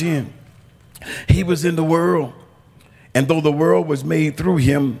 John 1:10. He was in the world, and though the world was made through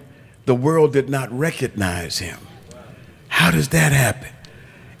him, the world did not recognize him. How does that happen?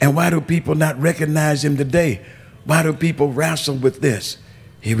 And why do people not recognize him today? Why do people wrestle with this?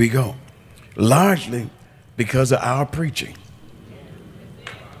 Here we go. Largely because of our preaching.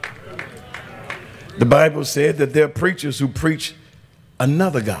 The Bible said that there are preachers who preach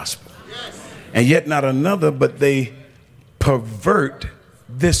another gospel. And yet not another, but they pervert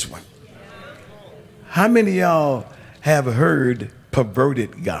this one. How many of y'all have heard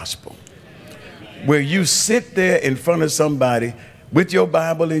perverted gospel? Where you sit there in front of somebody with your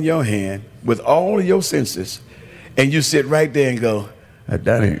Bible in your hand, with all of your senses, and you sit right there and go,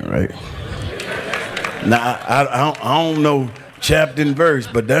 that ain't right. Now, I don't know chapter and verse,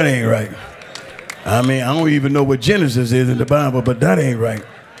 but that ain't right. I mean, I don't even know what Genesis is in the Bible, but that ain't right.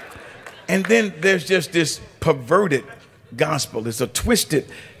 And then there's just this perverted gospel. It's a twisted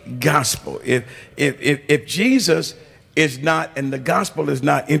gospel. If Jesus is not, and the gospel is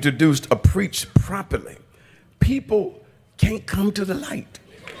not introduced or preached properly, people can't come to the light.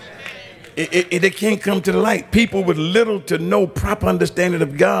 They can't come to the light. People with little to no proper understanding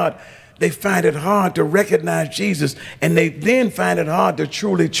of God, they find it hard to recognize Jesus, and they then find it hard to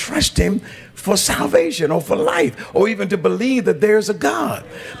truly trust him for salvation or for life, or even to believe that there's a God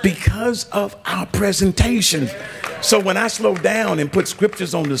because of our presentation. So when I slow down and put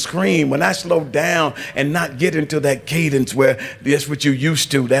scriptures on the screen, when I slow down and not get into that cadence where that's what you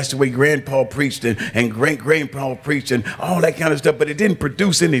used to, that's the way grandpa preached and great-grandpa preached and all that kind of stuff, but it didn't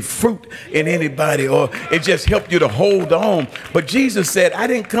produce any fruit in anybody, or it just helped you to hold on. But Jesus said, I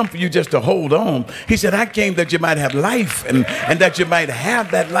didn't come for you just to hold on. He said, I came that you might have life and that you might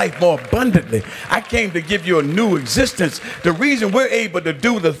have that life more abundantly. I came to give you a new existence. The reason we're able to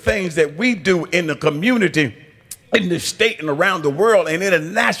do the things that we do in the community, in the state and around the world and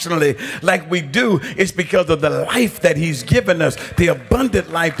internationally like we do, it's because of the life that he's given us, the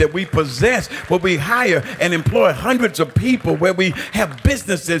abundant life that we possess, where we hire and employ hundreds of people, where we have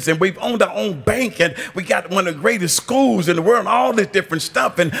businesses and we've owned our own bank and we got one of the greatest schools in the world, all this different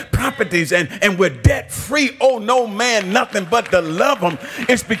stuff and properties, and we're debt free. Oh, no man, nothing but to love him.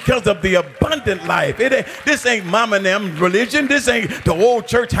 It's because of the abundant life. This ain't mama and them religion. This ain't the old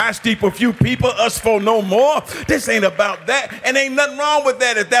church high steeple few people, us for no more. This ain't about that, and ain't nothing wrong with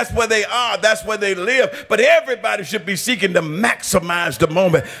that. If that's where they are, that's where they live. But everybody should be seeking to maximize the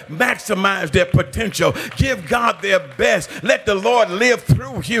moment, maximize their potential, give God their best. Let the Lord live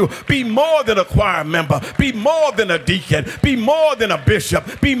through you. Be more than a choir member, be more than a deacon, be more than a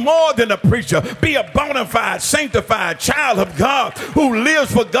bishop, be more than a preacher. Be a bona fide, sanctified child of God who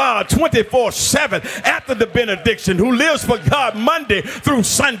lives for God 24/7 after the benediction, who lives for God Monday through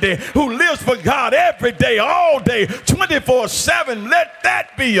Sunday, who lives for God every day, all day, 24/7. Let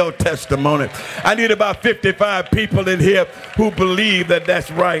that be your testimony. I need about 55 people in here who believe that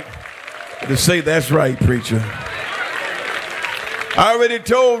that's right. To say that's right, preacher. I already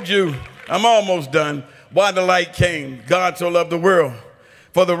told you, I'm almost done, why the light came. God so loved the world.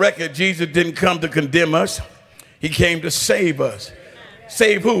 For the record, Jesus didn't come to condemn us. He came to save us.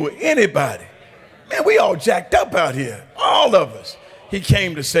 Save who? Anybody. Man, we all jacked up out here. All of us. He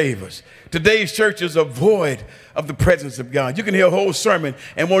came to save us. Today's churches are void of the presence of God. You can hear a whole sermon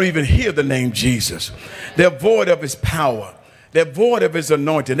and won't even hear the name Jesus. They're void of his power. They're void of his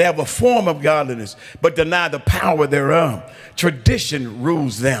anointing. They have a form of godliness, but deny the power thereof. Tradition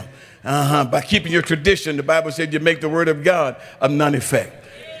rules them. By keeping your tradition, the Bible said you make the word of God of none effect.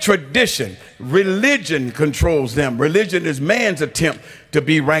 Tradition, religion controls them. Religion is man's attempt to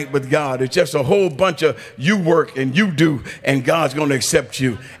be right with God. It's just a whole bunch of you work and you do, and God's going to accept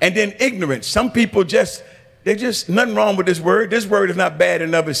you. And then ignorance. Some people there's just nothing wrong with this word. This word is not bad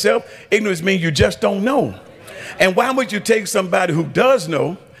in of itself. Ignorance means you just don't know. And why would you take somebody who does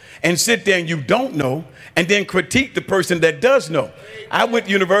know and sit there and you don't know and then critique the person that does know? I went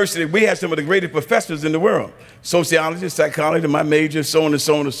to university. We had some of the greatest professors in the world. Sociology, psychology, my major, so on and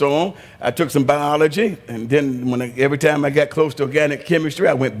so on and so on. I took some biology, and then every time I got close to organic chemistry,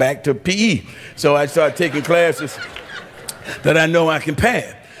 I went back to PE. So I started taking classes that I know I can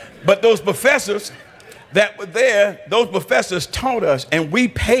pass. But those professors that were there, those professors taught us, and we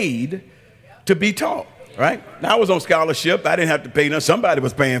paid to be taught. Right? Now, I was on scholarship. I didn't have to pay nothing. Somebody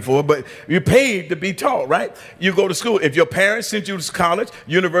was paying for it, but you paid to be taught, right? You go to school. If your parents sent you to college,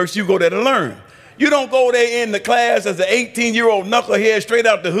 university, you go there to learn. You don't go there in the class as an 18-year-old knucklehead straight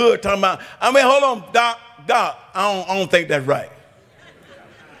out the hood talking about, hold on, doc, I don't think that's right.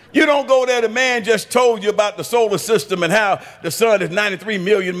 You don't go there, the man just told you about the solar system and how the sun is 93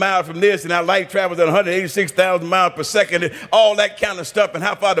 million miles from this and how light travels at 186,000 miles per second and all that kind of stuff, and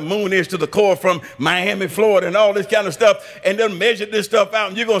how far the moon is to the core from Miami, Florida, and all this kind of stuff, and then measure this stuff out,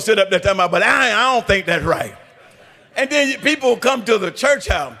 and you're going to sit up there talking about, but I don't think that's right. And then people come to the church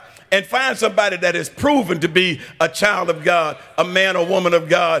house and find somebody that is proven to be a child of God, a man or woman of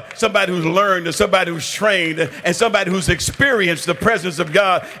God, somebody who's learned and somebody who's trained and somebody who's experienced the presence of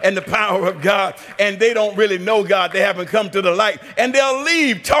God and the power of God, and they don't really know God. They haven't come to the light, and they'll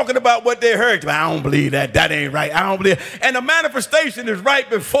leave talking about what they heard. I don't believe that. That ain't right. I don't believe it. And the manifestation is right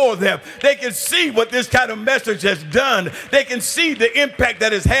before them. They can see what this kind of message has done. They can see the impact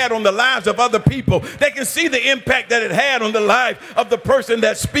that it's had on the lives of other people. They can see the impact that it had on the life of the person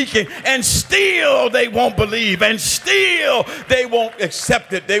that's speaking. And still they won't believe, and still they won't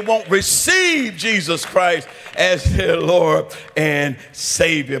accept it. They won't receive Jesus Christ as their Lord and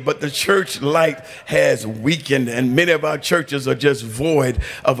Savior. But the church light has weakened, and many of our churches are just void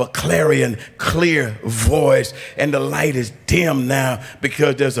of a clarion clear voice, and the light is dim now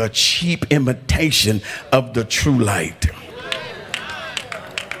because there's a cheap imitation of the true light.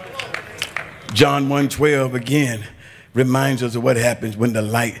 John 1:12 again reminds us of what happens when the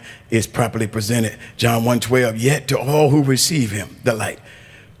light is properly presented. John 1:12, yet to all who receive him, the light,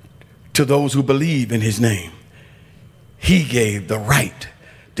 to those who believe in his name, he gave the right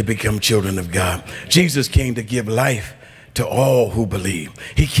to become children of God. Jesus came to give life to all who believe.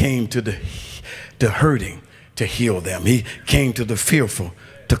 He came to the hurting, to heal them. He came to the fearful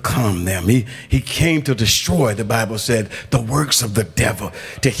to calm them. He came to destroy, the Bible said, the works of the devil,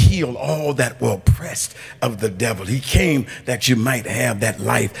 to heal all that were oppressed of the devil. He came that you might have that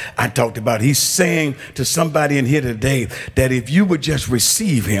life I talked about. He's saying to somebody in here today that if you would just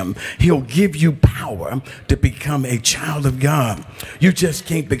receive him, he'll give you power to become a child of God. You just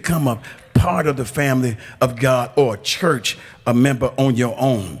can't become a part of the family of God or a church, a member on your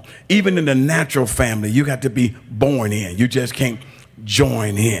own. Even in the natural family, you got to be born in. You just can't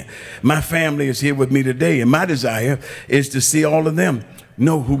join in. My family is here with me today, and my desire is to see all of them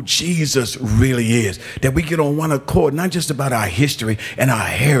know who Jesus really is, that we get on one accord, not just about our history and our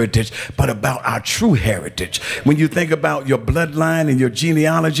heritage, but about our true heritage. When you think about your bloodline and your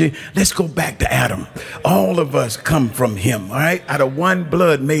genealogy, let's go back to Adam. All of us come from him, all right? Out of one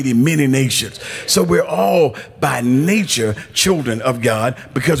blood made he many nations. So we're all by nature children of God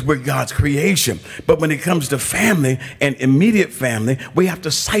because we're God's creation. But when it comes to family and immediate family, we have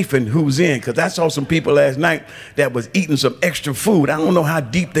to siphon who's in, because I saw some people last night that was eating some extra food. I don't know how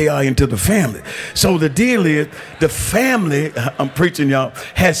deep they are into the family. So the deal is, the family, I'm preaching y'all,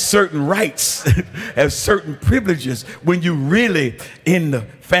 has certain rights, has certain privileges when you really in the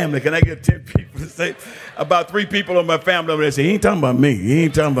family. Can I get 10 people to say? About 3 people in my family over there say, he ain't talking about me. He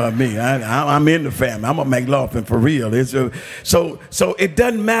ain't talking about me. I'm in the family. I'm a McLaughlin for real. So it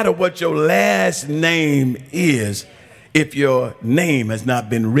doesn't matter what your last name is if your name has not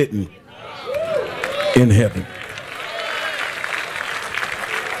been written in heaven.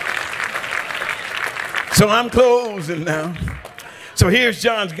 So I'm closing now. So here's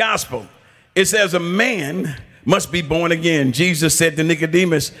John's gospel. It says a man must be born again. Jesus said to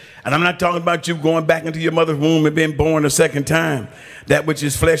Nicodemus, and I'm not talking about you going back into your mother's womb and being born a second time. That which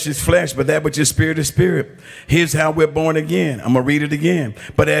is flesh, but that which is spirit. Here's how we're born again. I'm going to read it again.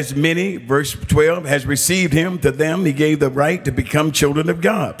 But as many, verse 12, has received him, to them he gave the right to become children of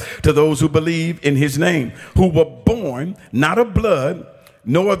God, to those who believe in his name, who were born not of blood,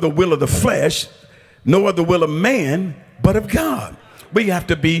 nor of the will of the flesh, nor of the will of man, but of God. We have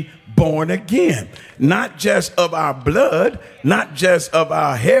to be born again, not just of our blood, not just of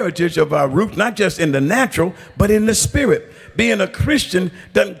our heritage, of our roots, not just in the natural, but in the spirit. Being a Christian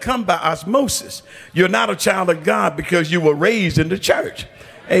doesn't come by osmosis. You're not a child of God because you were raised in the church.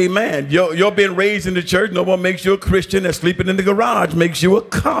 Amen. You're being raised in the church. No one makes you a Christian. That sleeping in the garage makes you a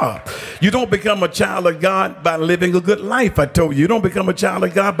car. You don't become a child of God by living a good life, I told you. You don't become a child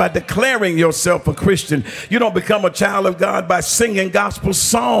of God by declaring yourself a Christian. You don't become a child of God by singing gospel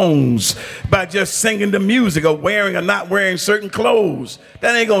songs, by just singing the music or wearing or not wearing certain clothes.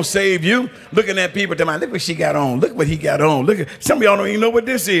 That ain't going to save you. Looking at people, telling me, look what she got on. Look what he got on. Look at, some of y'all don't even know what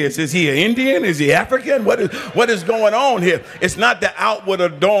this is. Is he an Indian? Is he African? What is going on here? It's not the outward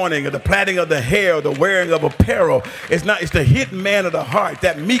adorning or the plaiting of the hair or the wearing of apparel. It's the hidden man of the heart,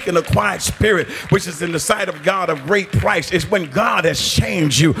 that meek and a quiet spirit, which is in the sight of God of great price. It's when God has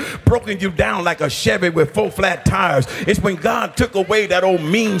changed you, broken you down like a Chevy with 4 flat tires. It's when God took away that old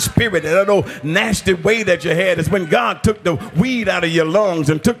mean spirit, that old nasty way that you had. It's when God took the weed out of your lungs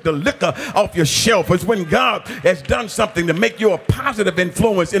and took the liquor off your shelf. It's when God has done something to make you a positive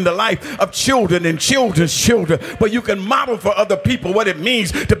influence in the life of children and children's children, but you can model for other people what it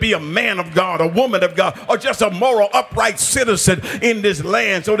means to be a man of God, a woman of God, or just a moral, upright citizen in this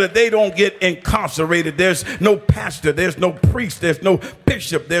land, so that they don't get incarcerated. There's no pastor, there's no priest, there's no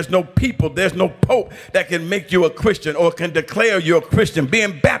bishop, there's no people, there's no pope that can make you a Christian or can declare you a Christian.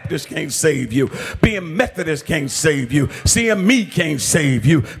 Being Baptist can't save you. Being Methodist can't save you. CME can't save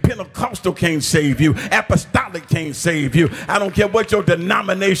you. Pentecostal can't save you. Apostolic can't save you. I don't care what your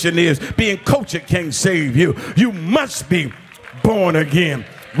denomination is. Being cultured can't save you. You must be born again.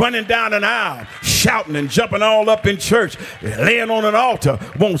 Running down an aisle, shouting and jumping all up in church, laying on an altar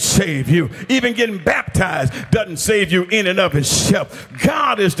won't save you. Even getting baptized doesn't save you in and of itself.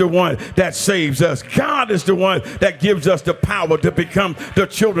 God is the one that saves us. God is the one that gives us the power to become the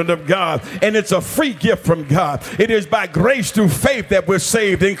children of God. And it's a free gift from God. It is by grace through faith that we're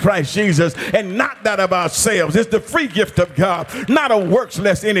saved in Christ Jesus, and not that of ourselves. It's the free gift of God, not of works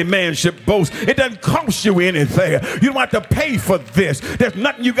lest any man should boast. It doesn't cost you anything. You don't have to pay for this. There's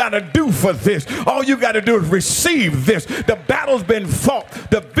nothing you got to do for this. All you got to do is receive this. The battle's been fought.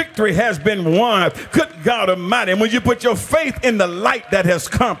 The victory victory has been won. Good God Almighty. And when you put your faith in the light that has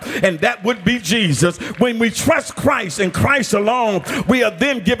come, and that would be Jesus, when we trust Christ and Christ alone, we are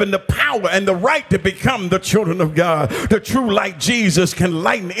then given the power and the right to become the children of God. The true light, Jesus, can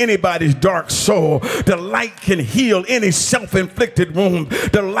lighten anybody's dark soul. The light can heal any self-inflicted wound.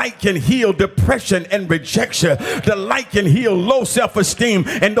 The light can heal depression and rejection. The light can heal low self-esteem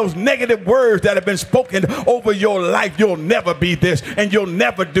and those negative words that have been spoken over your life. You'll never be this and you'll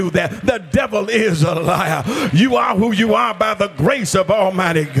never do that. The devil is a liar. You are who you are by the grace of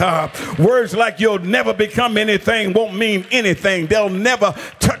Almighty God. Words like you'll never become anything won't mean anything. They'll never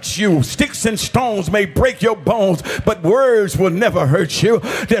touch you. Sticks and stones may break your bones, but words will never hurt you.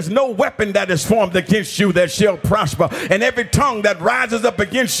 There's no weapon that is formed against you that shall prosper, and every tongue that rises up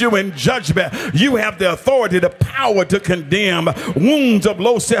against you in judgment, you have the authority, the power to condemn. Wounds of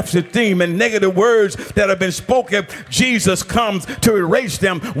low self-esteem and negative words that have been spoken, Jesus comes to erase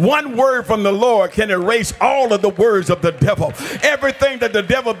them. One word from the Lord can erase all of the words of the devil. Everything that the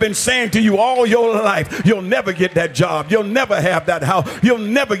devil been saying to you all your life, you'll never get that job, you'll never have that house, you'll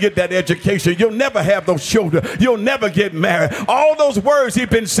never get that education, you'll never have those children, you'll never get married. All those words he's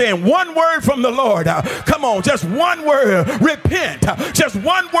been saying, one word from the Lord, come on, just one word, repent, just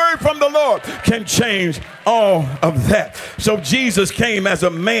one word from the Lord can change all of that. So Jesus came as a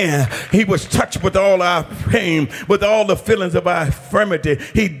man. He was touched with all our pain, with all the feelings of our infirmity.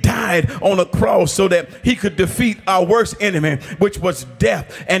 He died on a cross so that he could defeat our worst enemy, which was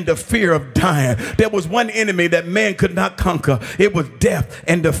death and the fear of dying. There was one enemy that man could not conquer. It was death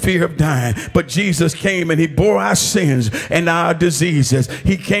and the fear of dying. But Jesus came and he bore our sins and our diseases.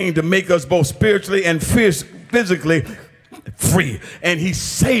 He came to make us both spiritually and physically free, and he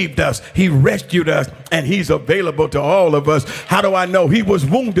saved us, he rescued us, and he's available to all of us. How do I know? He was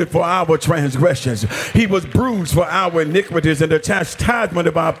wounded for our transgressions, he was bruised for our iniquities, and the chastisement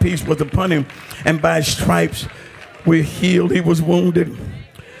of our peace was upon him, and by his stripes we're healed. He was wounded,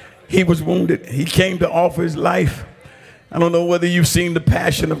 he was wounded. He came to offer his life. I don't know whether you've seen the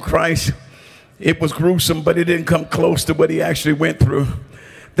Passion of Christ. It was gruesome, but it didn't come close to what he actually went through.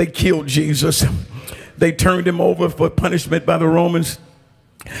 They killed Jesus. They turned him over for punishment by the Romans,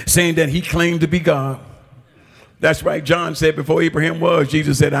 saying that he claimed to be God. That's right. John said before Abraham was,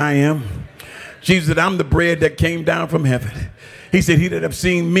 Jesus said, I am. Jesus said, I'm the bread that came down from heaven. He said, he that have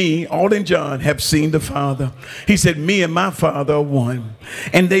seen me, all in John, have seen the Father. He said, me and my Father are one.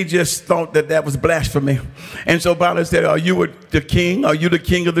 And they just thought that that was blasphemy. And so Pilate said, are you the king? Are you the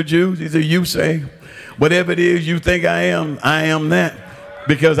king of the Jews? He said, you say, whatever it is you think I am that,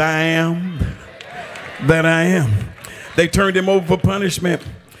 because I am that I am. They turned him over for punishment,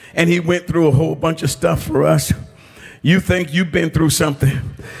 and he went through a whole bunch of stuff for us. You think you've been through something.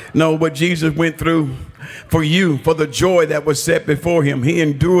 No, what Jesus went through for you, for the joy that was set before him. He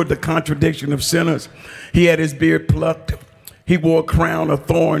endured the contradiction of sinners. He had his beard plucked. He wore a crown of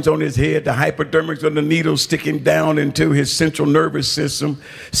thorns on his head, the hypodermics of the needles sticking down into his central nervous system,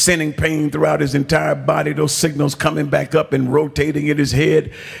 sending pain throughout his entire body, those signals coming back up and rotating in his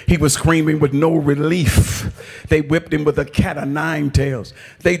head. He was screaming with no relief. They whipped him with a cat of nine tails.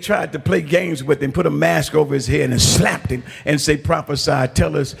 They tried to play games with him, put a mask over his head and slapped him and say, prophesy,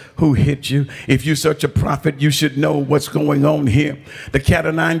 tell us who hit you. If you're such a prophet, you should know what's going on here. The cat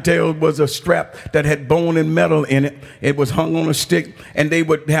of nine tails was a strap that had bone and metal in it. It was hung on a stick, and they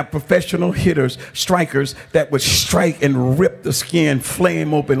would have professional hitters, strikers, that would strike and rip the skin, flay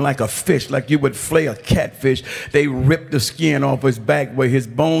him open like a fish, like you would flay a catfish. They ripped the skin off his back where his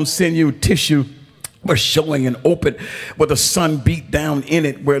bone, sinew, tissue were showing and open, where the sun beat down in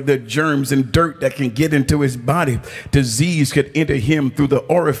it, where the germs and dirt that can get into his body, disease could enter him through the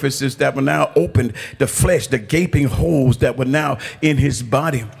orifices that were now opened, the flesh, the gaping holes that were now in his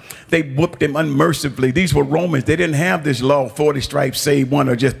body. They whooped him unmercifully. These were Romans. They didn't have this law, 40 stripes save one,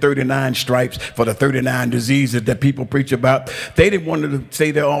 or just 39 stripes for the 39 diseases that people preach about. They didn't want to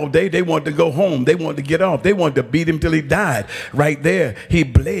stay there all day. They wanted to go home. They wanted to get off. They wanted to beat him till he died. Right there, he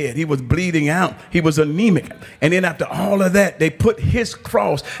bled. He was bleeding out. He was anemic. And then after all of that, they put his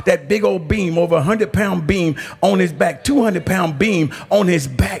cross, that big old beam, over 100-pound beam on his back, 200-pound beam on his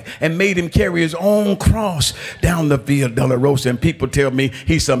back, and made him carry his own cross down the Via Dolorosa. And people tell me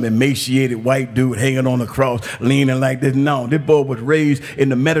he's some emaciated white dude hanging on the cross, leaning like this. No, this boy was raised in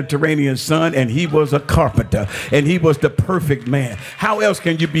the Mediterranean sun, and he was a carpenter, and he was the perfect man. How else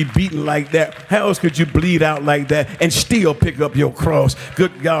can you be beaten like that? How else could you bleed out like that and still pick up your cross,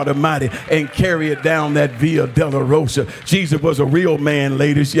 good God Almighty, and carry it down that Via Dolorosa? Jesus was a real man,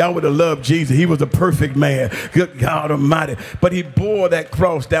 ladies. Y'all would have loved Jesus. He was a perfect man, good God Almighty. But he bore that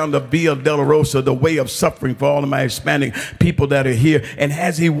cross down the Via Dolorosa, the way of suffering for all of my Hispanic people that are here. And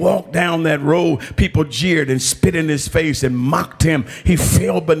as he walked down that road, people jeered and spit in his face and mocked him. He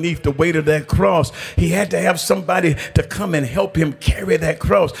fell beneath the weight of that cross. He had to have somebody to come and help him carry that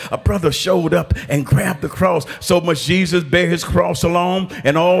cross. A brother showed up and grabbed the cross. So must Jesus bear his cross alone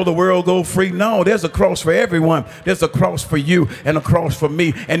and all the world go free? No, there's a cross for everyone. There's a cross for you and a cross for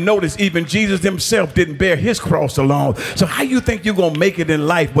me. And notice, even Jesus himself didn't bear his cross alone. So how you think you're going to make it in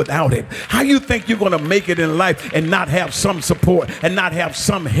life without it? How you think you're going to make it in life and not have some support and not have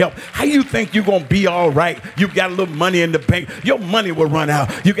some help? How you think you're going to be all right? You got a little money in the bank. Your money will run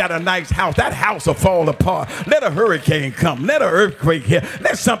out. You got a nice house. That house will fall apart. Let a hurricane come. Let an earthquake hit.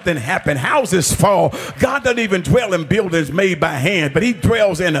 Let something happen. Houses fall. God doesn't even dwell in buildings made by hand, but he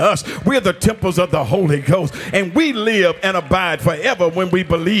dwells in us. We're the temples of the Holy Ghost, and we live and abide forever when we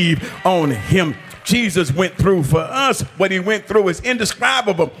believe on him. Jesus went through for us. What he went through is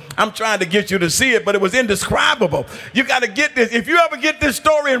indescribable. I'm trying to get you to see it, but it was indescribable. You got to get this. If you ever get this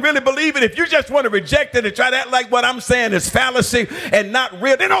story and really believe it, if you just want to reject it and try to act like what I'm saying is fallacy and not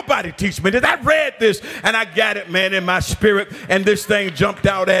real, then nobody teach me this. I read this and I got it, man, in my spirit, and this thing jumped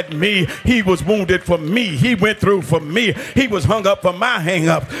out at me. He was wounded for me. He went through for me. He was hung up for my hang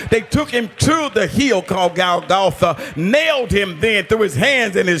up. They took him to the hill called Golgotha, nailed him then through his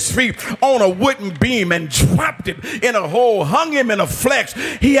hands and his feet on a wooden beam and dropped it in a hole, hung him in a flex.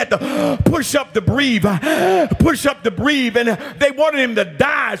 He had to push up to breathe, and they wanted him to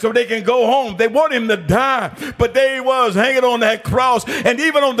die so they can go home. They wanted him to die, but they was hanging on that cross. And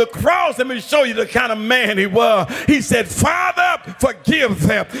even on the cross, let me show you the kind of man he was. He said, Father, forgive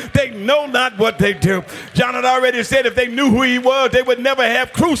them. They know not what they do. John had already said if they knew who he was, they would never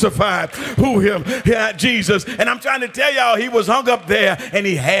have crucified Jesus. And I'm trying to tell y'all, he was hung up there and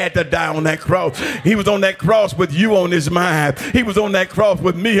he had to die on that cross. He was on that cross with you on his mind. He was on that cross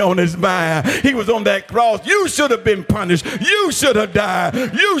with me on his mind. He was on that cross. You should have been punished. You should have died.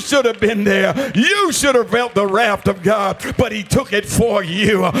 You should have been there. You should have felt the wrath of God, but he took it for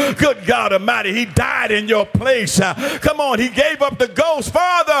you. Good God Almighty, he died in your place. Come on, he gave up the ghost.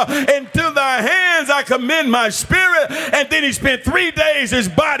 Father, into thy hands I commend my spirit. And then he spent 3 days, his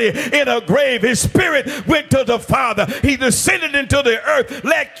body in a grave. His spirit went to the Father. He descended into the earth,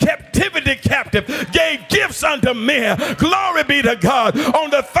 led captivity captive, gave gifts unto men. Glory be to God. On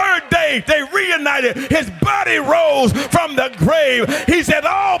the third day, they reunited. His body rose from the grave. He said,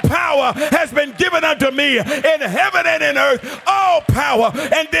 all power has been given unto me in heaven and in earth. All power.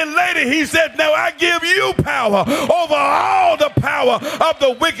 And then later he said, now I give you power over all the power of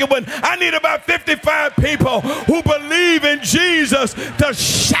the wicked one. I need about 55 people who believe in Jesus to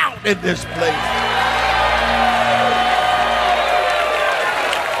shout in this place.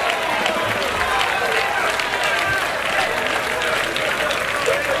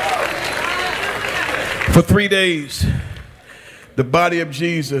 For 3 days, the body of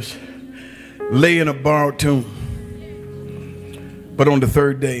Jesus lay in a borrowed tomb. But on the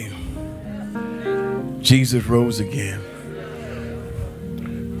third day, Jesus rose again.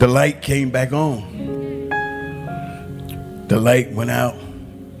 The light came back on. The light went out,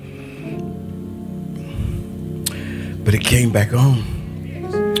 but it came back on.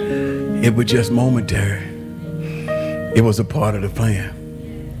 It was just momentary. It was a part of the plan.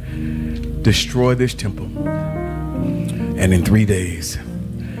 Destroy this temple, and in 3 days,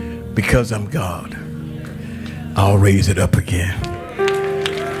 because I'm God, I'll raise it up again.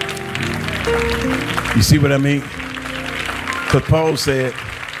 You see what I mean? Because Paul said,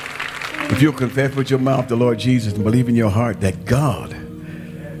 if you'll confess with your mouth the Lord Jesus and believe in your heart that God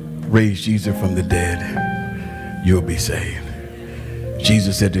raised Jesus from the dead, you'll be saved.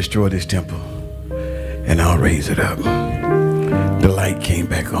 Jesus said, destroy this temple and I'll raise it up. The light came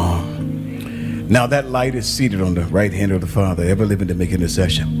back on. Now that light is seated on the right hand of the Father, ever living to make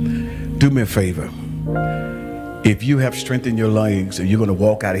intercession. Do me a favor. If you have strength in your legs and you're going to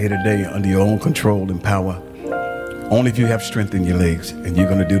walk out of here today under your own control and power, only if you have strength in your legs and you're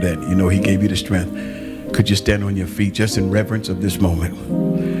going to do that, you know he gave you the strength. Could you stand on your feet just in reverence of this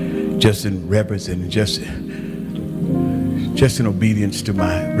moment? Just in reverence and just in obedience to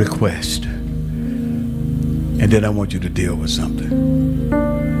my request. And then I want you to deal with something.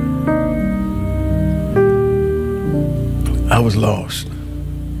 I was lost.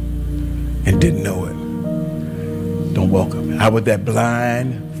 and didn't know it. Don't walk up. I was that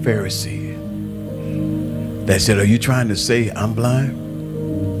blind Pharisee that said, are you trying to say I'm blind?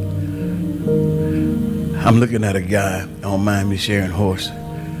 I'm looking at a guy, don't mind me sharing horse,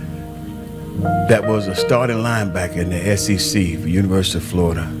 that was a starting linebacker in the SEC for University of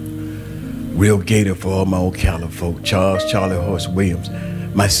Florida. Real gator for all my old Cali folk, Charlie Horse Williams,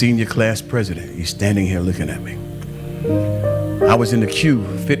 my senior class president. He's standing here looking at me. I was in the Q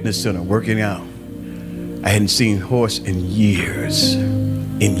Fitness Center working out. I hadn't seen Horse in years,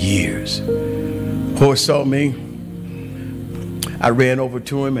 Horse saw me. I ran over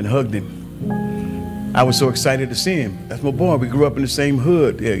to him and hugged him. I was so excited to see him. That's my boy. We grew up in the same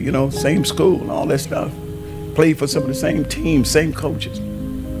hood, yeah, you know, same school and all that stuff. Played for some of the same teams, same coaches.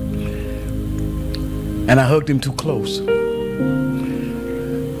 And I hugged him too close.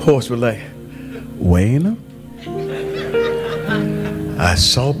 Horse was like, Wayne, I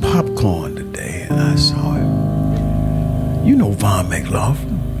saw popcorn today and I saw it. You know Vaughn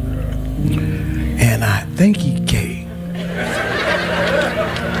McLaughlin. And I think he gay.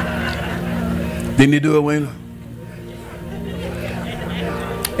 Didn't he do it, Wayne?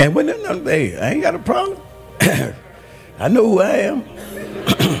 And when hey, I ain't got a problem. I know who I am.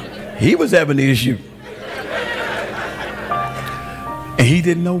 He was having the issue. And he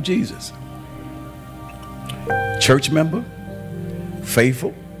didn't know Jesus. Church member,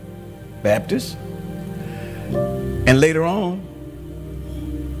 faithful, Baptist. And later on,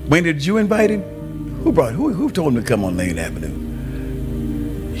 when did you invite him? Who told him to come on Lane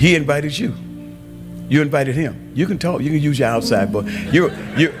Avenue? He invited you. You invited him. You can talk. You can use your outside, but you're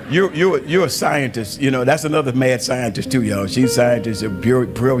a scientist. You know, that's another mad scientist too, y'all. She's a scientist, a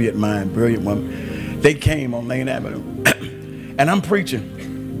brilliant mind, brilliant woman. They came on Lane Avenue, and I'm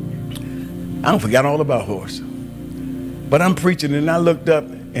preaching. I don't forget all about Horse, but I'm preaching, and I looked up,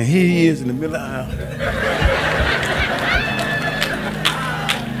 and here he is in the middle of the aisle.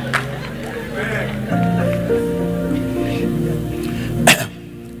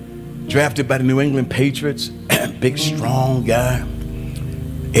 Drafted by the New England Patriots, big, strong guy,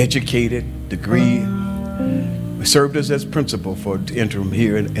 educated, degree. Served us as principal for interim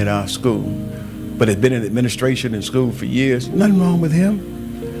here in our school, but had been in administration in school for years. Nothing wrong with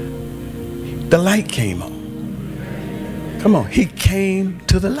him. The light came on. Come on, he came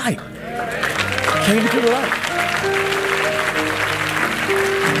to the light. Came to the light.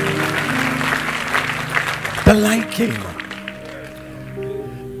 The light came on.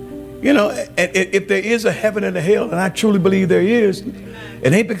 You know, if there is a heaven and a hell, and I truly believe there is,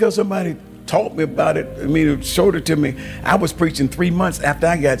 it ain't because somebody taught me about it, showed it to me. I was preaching 3 months after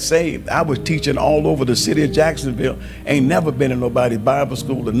I got saved. I was teaching all over the city of Jacksonville. Ain't never been in nobody's Bible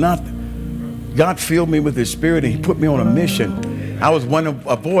school or nothing. God filled me with his spirit and he put me on a mission. I was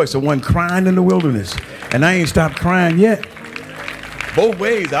a voice of one crying in the wilderness, and I ain't stopped crying yet. Both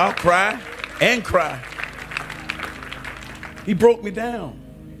ways, I'll cry and cry. He broke me down.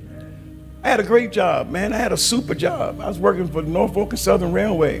 I had a great job, man. I had a super job. I was working for the Norfolk and Southern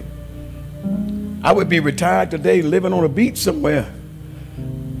Railway. I would be retired today, living on a beach somewhere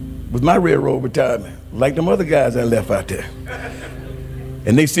with my railroad retirement, like them other guys I left out there.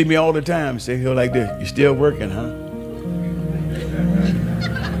 And they see me all the time, say, "Yo, like this, you still working, huh?"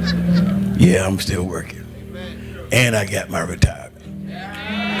 Yeah, I'm still working. And I got my retirement.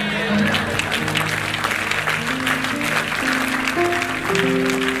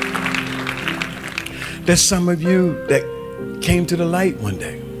 There's some of you that came to the light one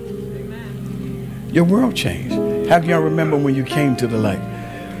day. Your world changed. How can y'all remember when you came to the light?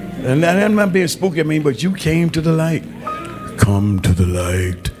 And I'm not being spooky, but you came to the light. Come to the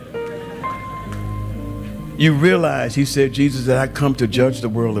light. You realize, he said, Jesus, that I come to judge the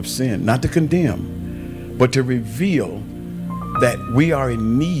world of sin, not to condemn, but to reveal that we are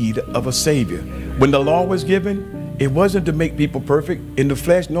in need of a Savior. When the law was given, it wasn't to make people perfect. In the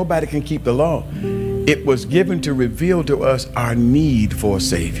flesh, nobody can keep the law. It was given to reveal to us our need for a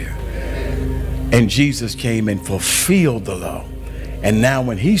Savior. And Jesus came and fulfilled the law. And now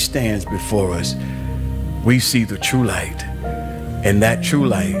when he stands before us, we see the true light. And that true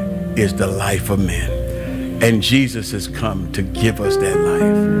light is the life of men. And Jesus has come to give us that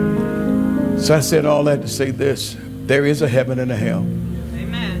life. So I said all that to say this: there is a heaven and a hell.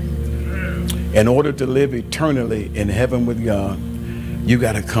 Amen. In order to live eternally in heaven with God, you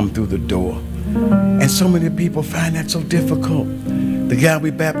got to come through the door. And so many people find that so difficult. The guy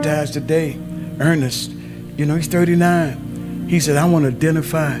we baptized today, Ernest, he's 39. He said, I want to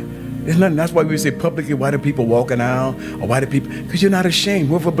identify. There's nothing. That's why we say publicly, why do people walking out? Or why do people? Because you're not ashamed.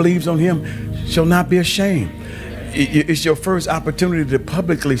 Whoever believes on him shall not be ashamed. It's your first opportunity to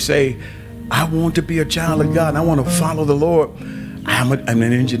publicly say, I want to be a child of God. I want to follow the Lord. I'm an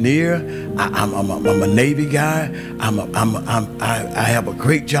engineer. I'm a Navy guy. I have a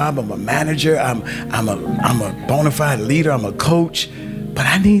great job. I'm a manager. I'm a bona fide leader. I'm a coach. But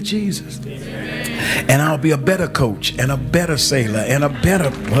I need Jesus. And I'll be a better coach and a better sailor and a better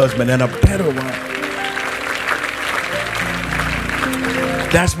husband and a better wife.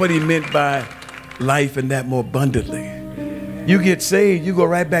 That's what he meant by life and that more abundantly. You get saved, you go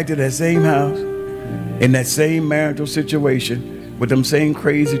right back to that same house, in that same marital situation, with them same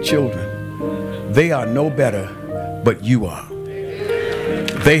crazy children. They are no better, but you are.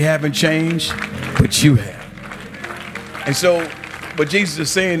 They haven't changed, but you have. And so what Jesus is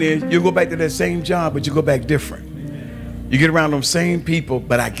saying is, you go back to that same job, but you go back different. You get around them same people,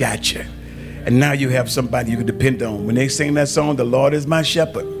 but I got you. And now you have somebody you can depend on. When they sing that song, the Lord is my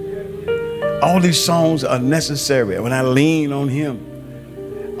shepherd. All these songs are necessary when I lean on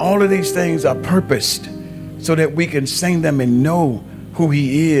him. All of these things are purposed so that we can sing them and know who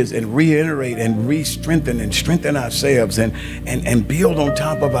he is and reiterate and re-strengthen and strengthen ourselves and build on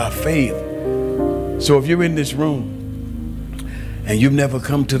top of our faith. So if you're in this room and you've never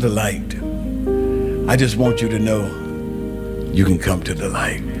come to the light, I just want you to know you can come to the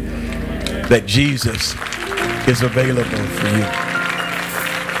light. That Jesus is available for you.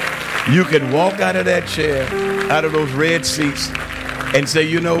 You can walk out of that chair, out of those red seats, and say,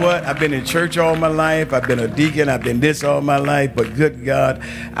 you know what? I've been in church all my life. I've been a deacon. I've been this all my life. But good God,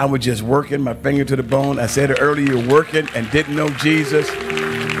 I was just working my finger to the bone. I said it earlier, you're working and didn't know Jesus.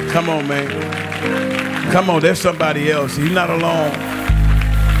 Come on, man. Come on, there's somebody else. He's not alone.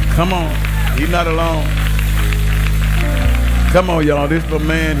 Come on, he's not alone. Come on, y'all. This is a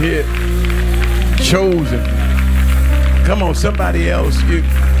man here. Chosen. Come on, somebody else.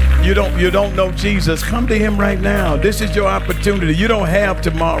 You don't know Jesus. Come to him right now. This is your opportunity. You don't have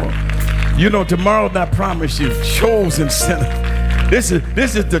tomorrow. You know tomorrow's not promised you. Chosen sinner. This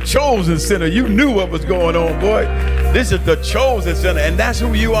is the chosen sinner. You knew what was going on, boy. This is the chosen sinner, and that's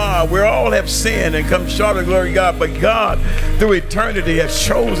who you are. We all have sinned and come short of glory of God, but God, through eternity, has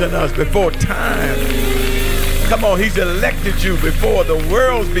chosen us before time. Come on, he's elected you before the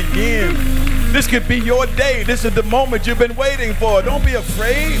world begins. This could be your day. This is the moment you've been waiting for. Don't be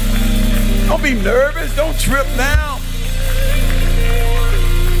afraid. Don't be nervous. Don't trip now.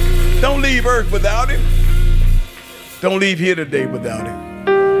 Don't leave earth without him. Don't leave here today without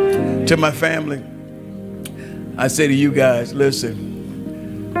him. To my family, I say to you guys,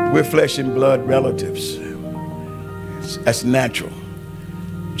 listen, we're flesh and blood relatives. That's natural.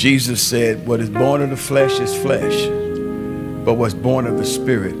 Jesus said, what is born of the flesh is flesh, but what's born of the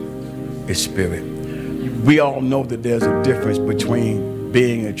spirit is spirit. We all know that there's a difference between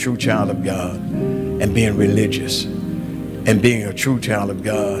being a true child of God and being religious, and being a true child of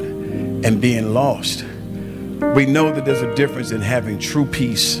God and being lost. We know that there's a difference in having true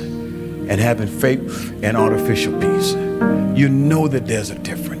peace and having faith and artificial peace. You know that there's a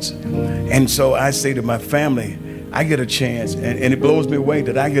difference. And so I say to my family, I get a chance, and it blows me away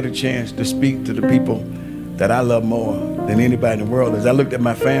that I get a chance to speak to the people that I love more than anybody in the world. As I looked at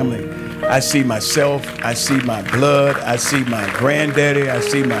my family, I see myself, I see my blood, I see my granddaddy, I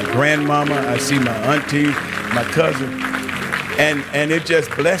see my grandmama, I see my auntie, my cousin, and it just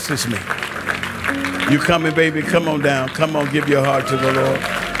blesses me. You coming, baby? Come on down. Come on, give your heart to the Lord.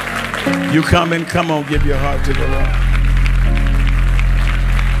 You coming? Come on, give your heart to the Lord.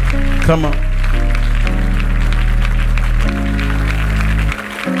 Come on.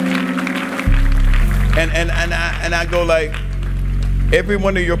 And I go like, every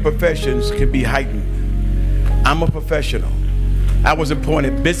one of your professions can be heightened. I'm a professional. I was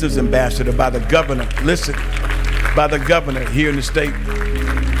appointed business ambassador by the governor. Listen, by the governor here in the state.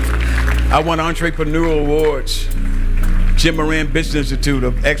 I won entrepreneurial awards. Jim Moran Business Institute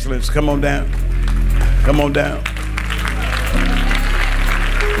of Excellence. Come on down. Come on down.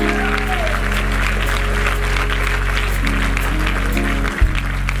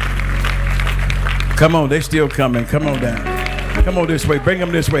 Come on, they still coming. Come on down. Come on this way. Bring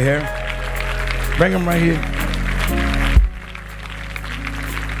them this way, Harry. Bring them right here.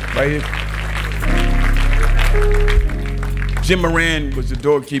 Right here. Jim Moran was the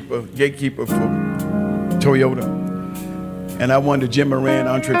gatekeeper for Toyota. And I won the Jim Moran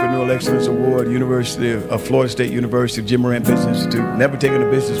Entrepreneurial Excellence Award, University of Florida State University, Jim Moran Business Institute. Never taken a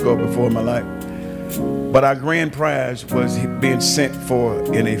business school before in my life. But our grand prize was being sent for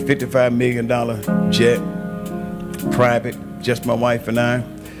in a $55 million jet, private, just my wife and I,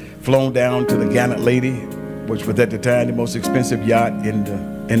 flown down to the Gallant Lady, which was at the time the most expensive yacht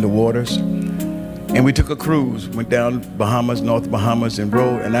in the waters. And we took a cruise, went down Bahamas, North Bahamas, and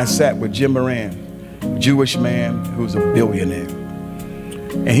rode. And I sat with Jim Moran, a Jewish man who's a billionaire.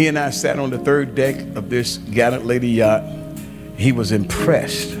 And he and I sat on the third deck of this gallant lady yacht. He was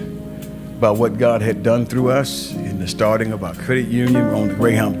impressed by what God had done through us in the starting of our credit union. On the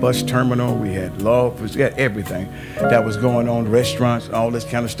Greyhound bus terminal, we had law, we had everything that was going on, restaurants, all this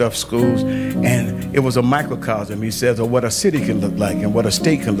kind of stuff, schools. And it was a microcosm, he says, of what a city can look like and what a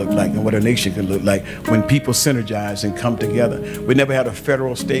state can look like and what a nation can look like when people synergize and come together. We never had a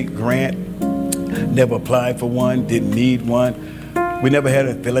federal state grant, never applied for one, didn't need one. We never had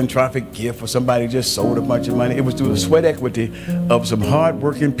a philanthropic gift or somebody just sold a bunch of money. It was through the sweat equity of some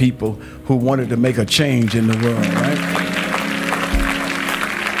hardworking people who wanted to make a change in the world, right?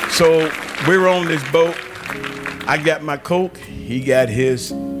 So we were on this boat. I got my Coke. He got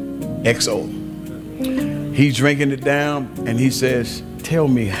his XO. He's drinking it down and he says, tell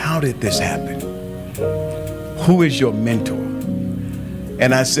me, how did this happen? Who is your mentor?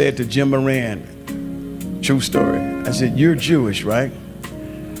 And I said to Jim Moran, true story. I said, you're Jewish, right?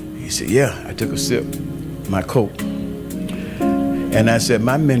 He said, yeah. I took a sip, my Coke. And I said,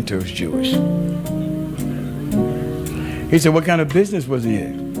 my mentor's Jewish. He said, what kind of business was he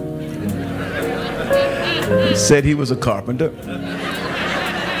in? He said he was a carpenter.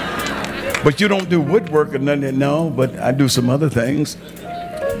 But you don't do woodwork or nothing, no, but I do some other things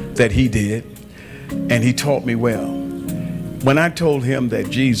that he did. And he taught me well. When I told him that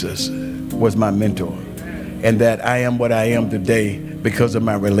Jesus was my mentor, and that I am what I am today because of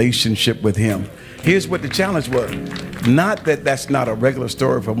my relationship with him. Here's what the challenge was. Not that that's not a regular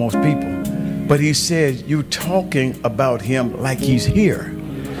story for most people, but he said, you're talking about him like he's here.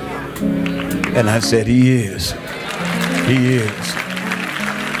 And I said, he is. He is.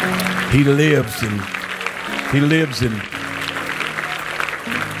 He lives in.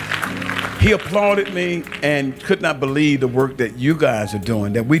 He applauded me and could not believe the work that you guys are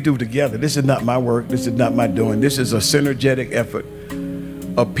doing, that we do together. This is not my work. This is not my doing. This is a synergetic effort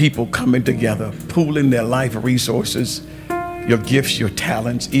of people coming together, pooling their life resources, your gifts, your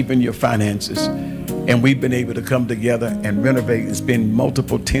talents, even your finances. And we've been able to come together and renovate and spend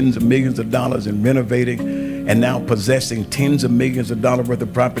multiple tens of millions of dollars in renovating and now possessing tens of millions of dollars worth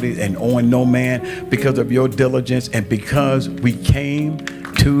of property and owing no man because of your diligence and because we came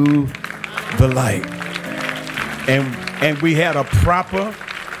to the light. And we had a proper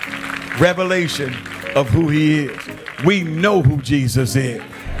revelation of who he is. We know who Jesus is.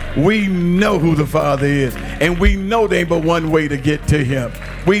 We know who the Father is. And we know there ain't but one way to get to him.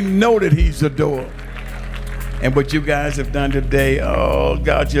 We know that he's the door. And what you guys have done today, oh,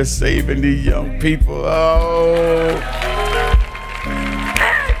 God, you're saving these young people. Oh.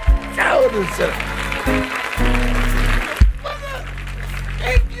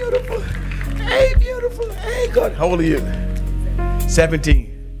 Hey, beautiful. Hey, beautiful. Hey, God. How old are you?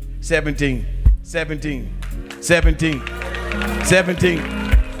 17. 17. 17. 17.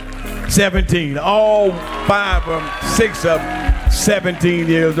 17. 17. All 5 of them, 6 of them, 17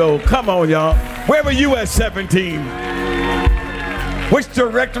 years old. Come on, y'all. Where were you at 17? Which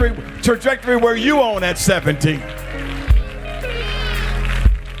trajectory were you on at 17?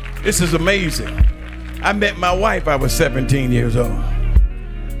 This is amazing. I met my wife, I was 17 years old.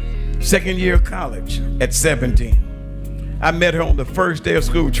 Second year of college at 17. I met her on the first day of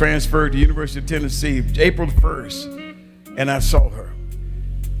school, transferred to University of Tennessee, April 1st, and I saw her.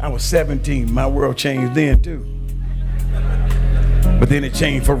 I was 17. My world changed then too. But then it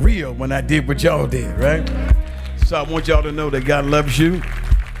changed for real when I did what y'all did, right? So I want y'all to know that God loves you.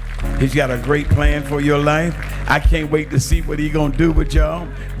 He's got a great plan for your life. I can't wait to see what he's going to do with y'all.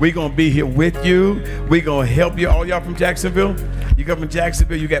 We're going to be here with you. We're going to help you. All y'all from Jacksonville? You come from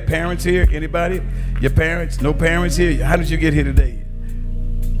Jacksonville? You got parents here? Anybody? Your parents? No parents here? How did you get here today?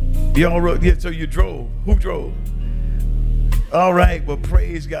 You all rode? Yeah, so you drove. Who drove? All right. Well,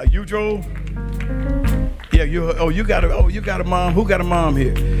 praise God. You drove? Yeah. You got a mom. Who got a mom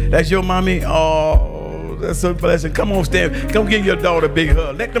here? That's your mommy? Oh, that's a blessing. Come on, stand. Come give your daughter a big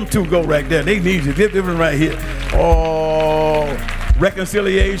hug. Let them two go right there. They need you. Give them right here. Oh,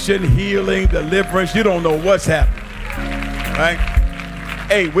 reconciliation, healing, deliverance. You don't know what's happening. Right?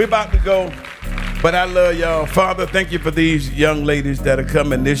 Hey, we're about to go, but I love y'all. Father, thank you for these young ladies that are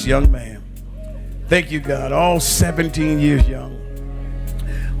coming, this young man. Thank you, God, all 17 years young.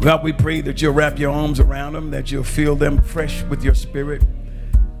 God, we pray that you'll wrap your arms around them, that you'll fill them fresh with your spirit,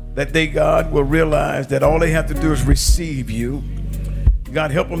 that they, God, will realize that all they have to do is receive you.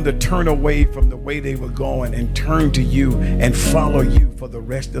 God, help them to turn away from the way they were going and turn to you and follow you for the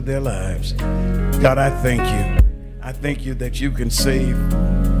rest of their lives. God, I thank you. I thank you that you can save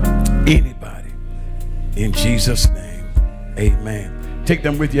anybody. In Jesus' name, amen. Take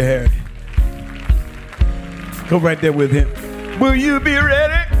them with your hair. Go right there with him. Will you be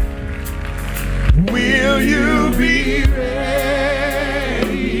ready? Will you be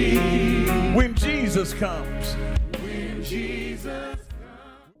ready when Jesus comes? When Jesus comes.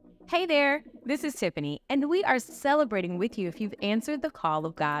 Hey there, this is Tiffany, and we are celebrating with you if you've answered the call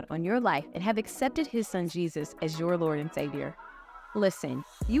of God on your life and have accepted his son Jesus as your Lord and Savior. Listen,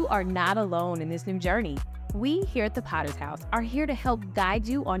 you are not alone in this new journey. We here at the Potter's House are here to help guide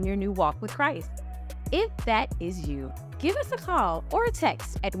you on your new walk with Christ. If that is you, give us a call or a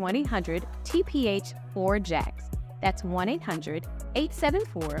text at 1-800-TPH-4JACKS. That's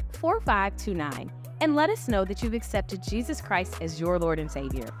 1-800-874-4529. And let us know that you've accepted Jesus Christ as your Lord and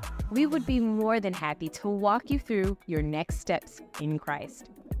Savior. We would be more than happy to walk you through your next steps in Christ.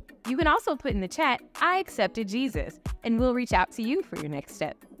 You can also put in the chat, I accepted Jesus, and we'll reach out to you for your next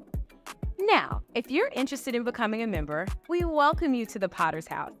step. Now, if you're interested in becoming a member, we welcome you to the Potter's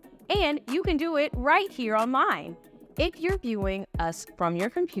House, and you can do it right here online. If you're viewing us from your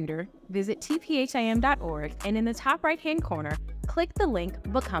computer, visit tphim.org, and in the top right-hand corner, click the link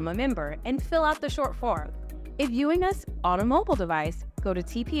Become a Member and fill out the short form. If viewing us on a mobile device, go to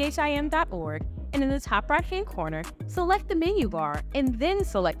tphim.org, and in the top right-hand corner, select the menu bar and then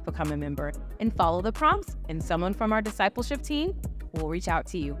select Become a Member and follow the prompts, and someone from our discipleship team will reach out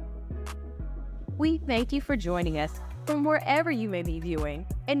to you. We thank you for joining us from wherever you may be viewing,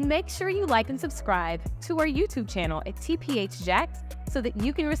 and make sure you like and subscribe to our YouTube channel at TPH Jacks so that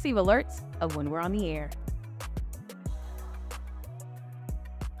you can receive alerts of when we're on the air.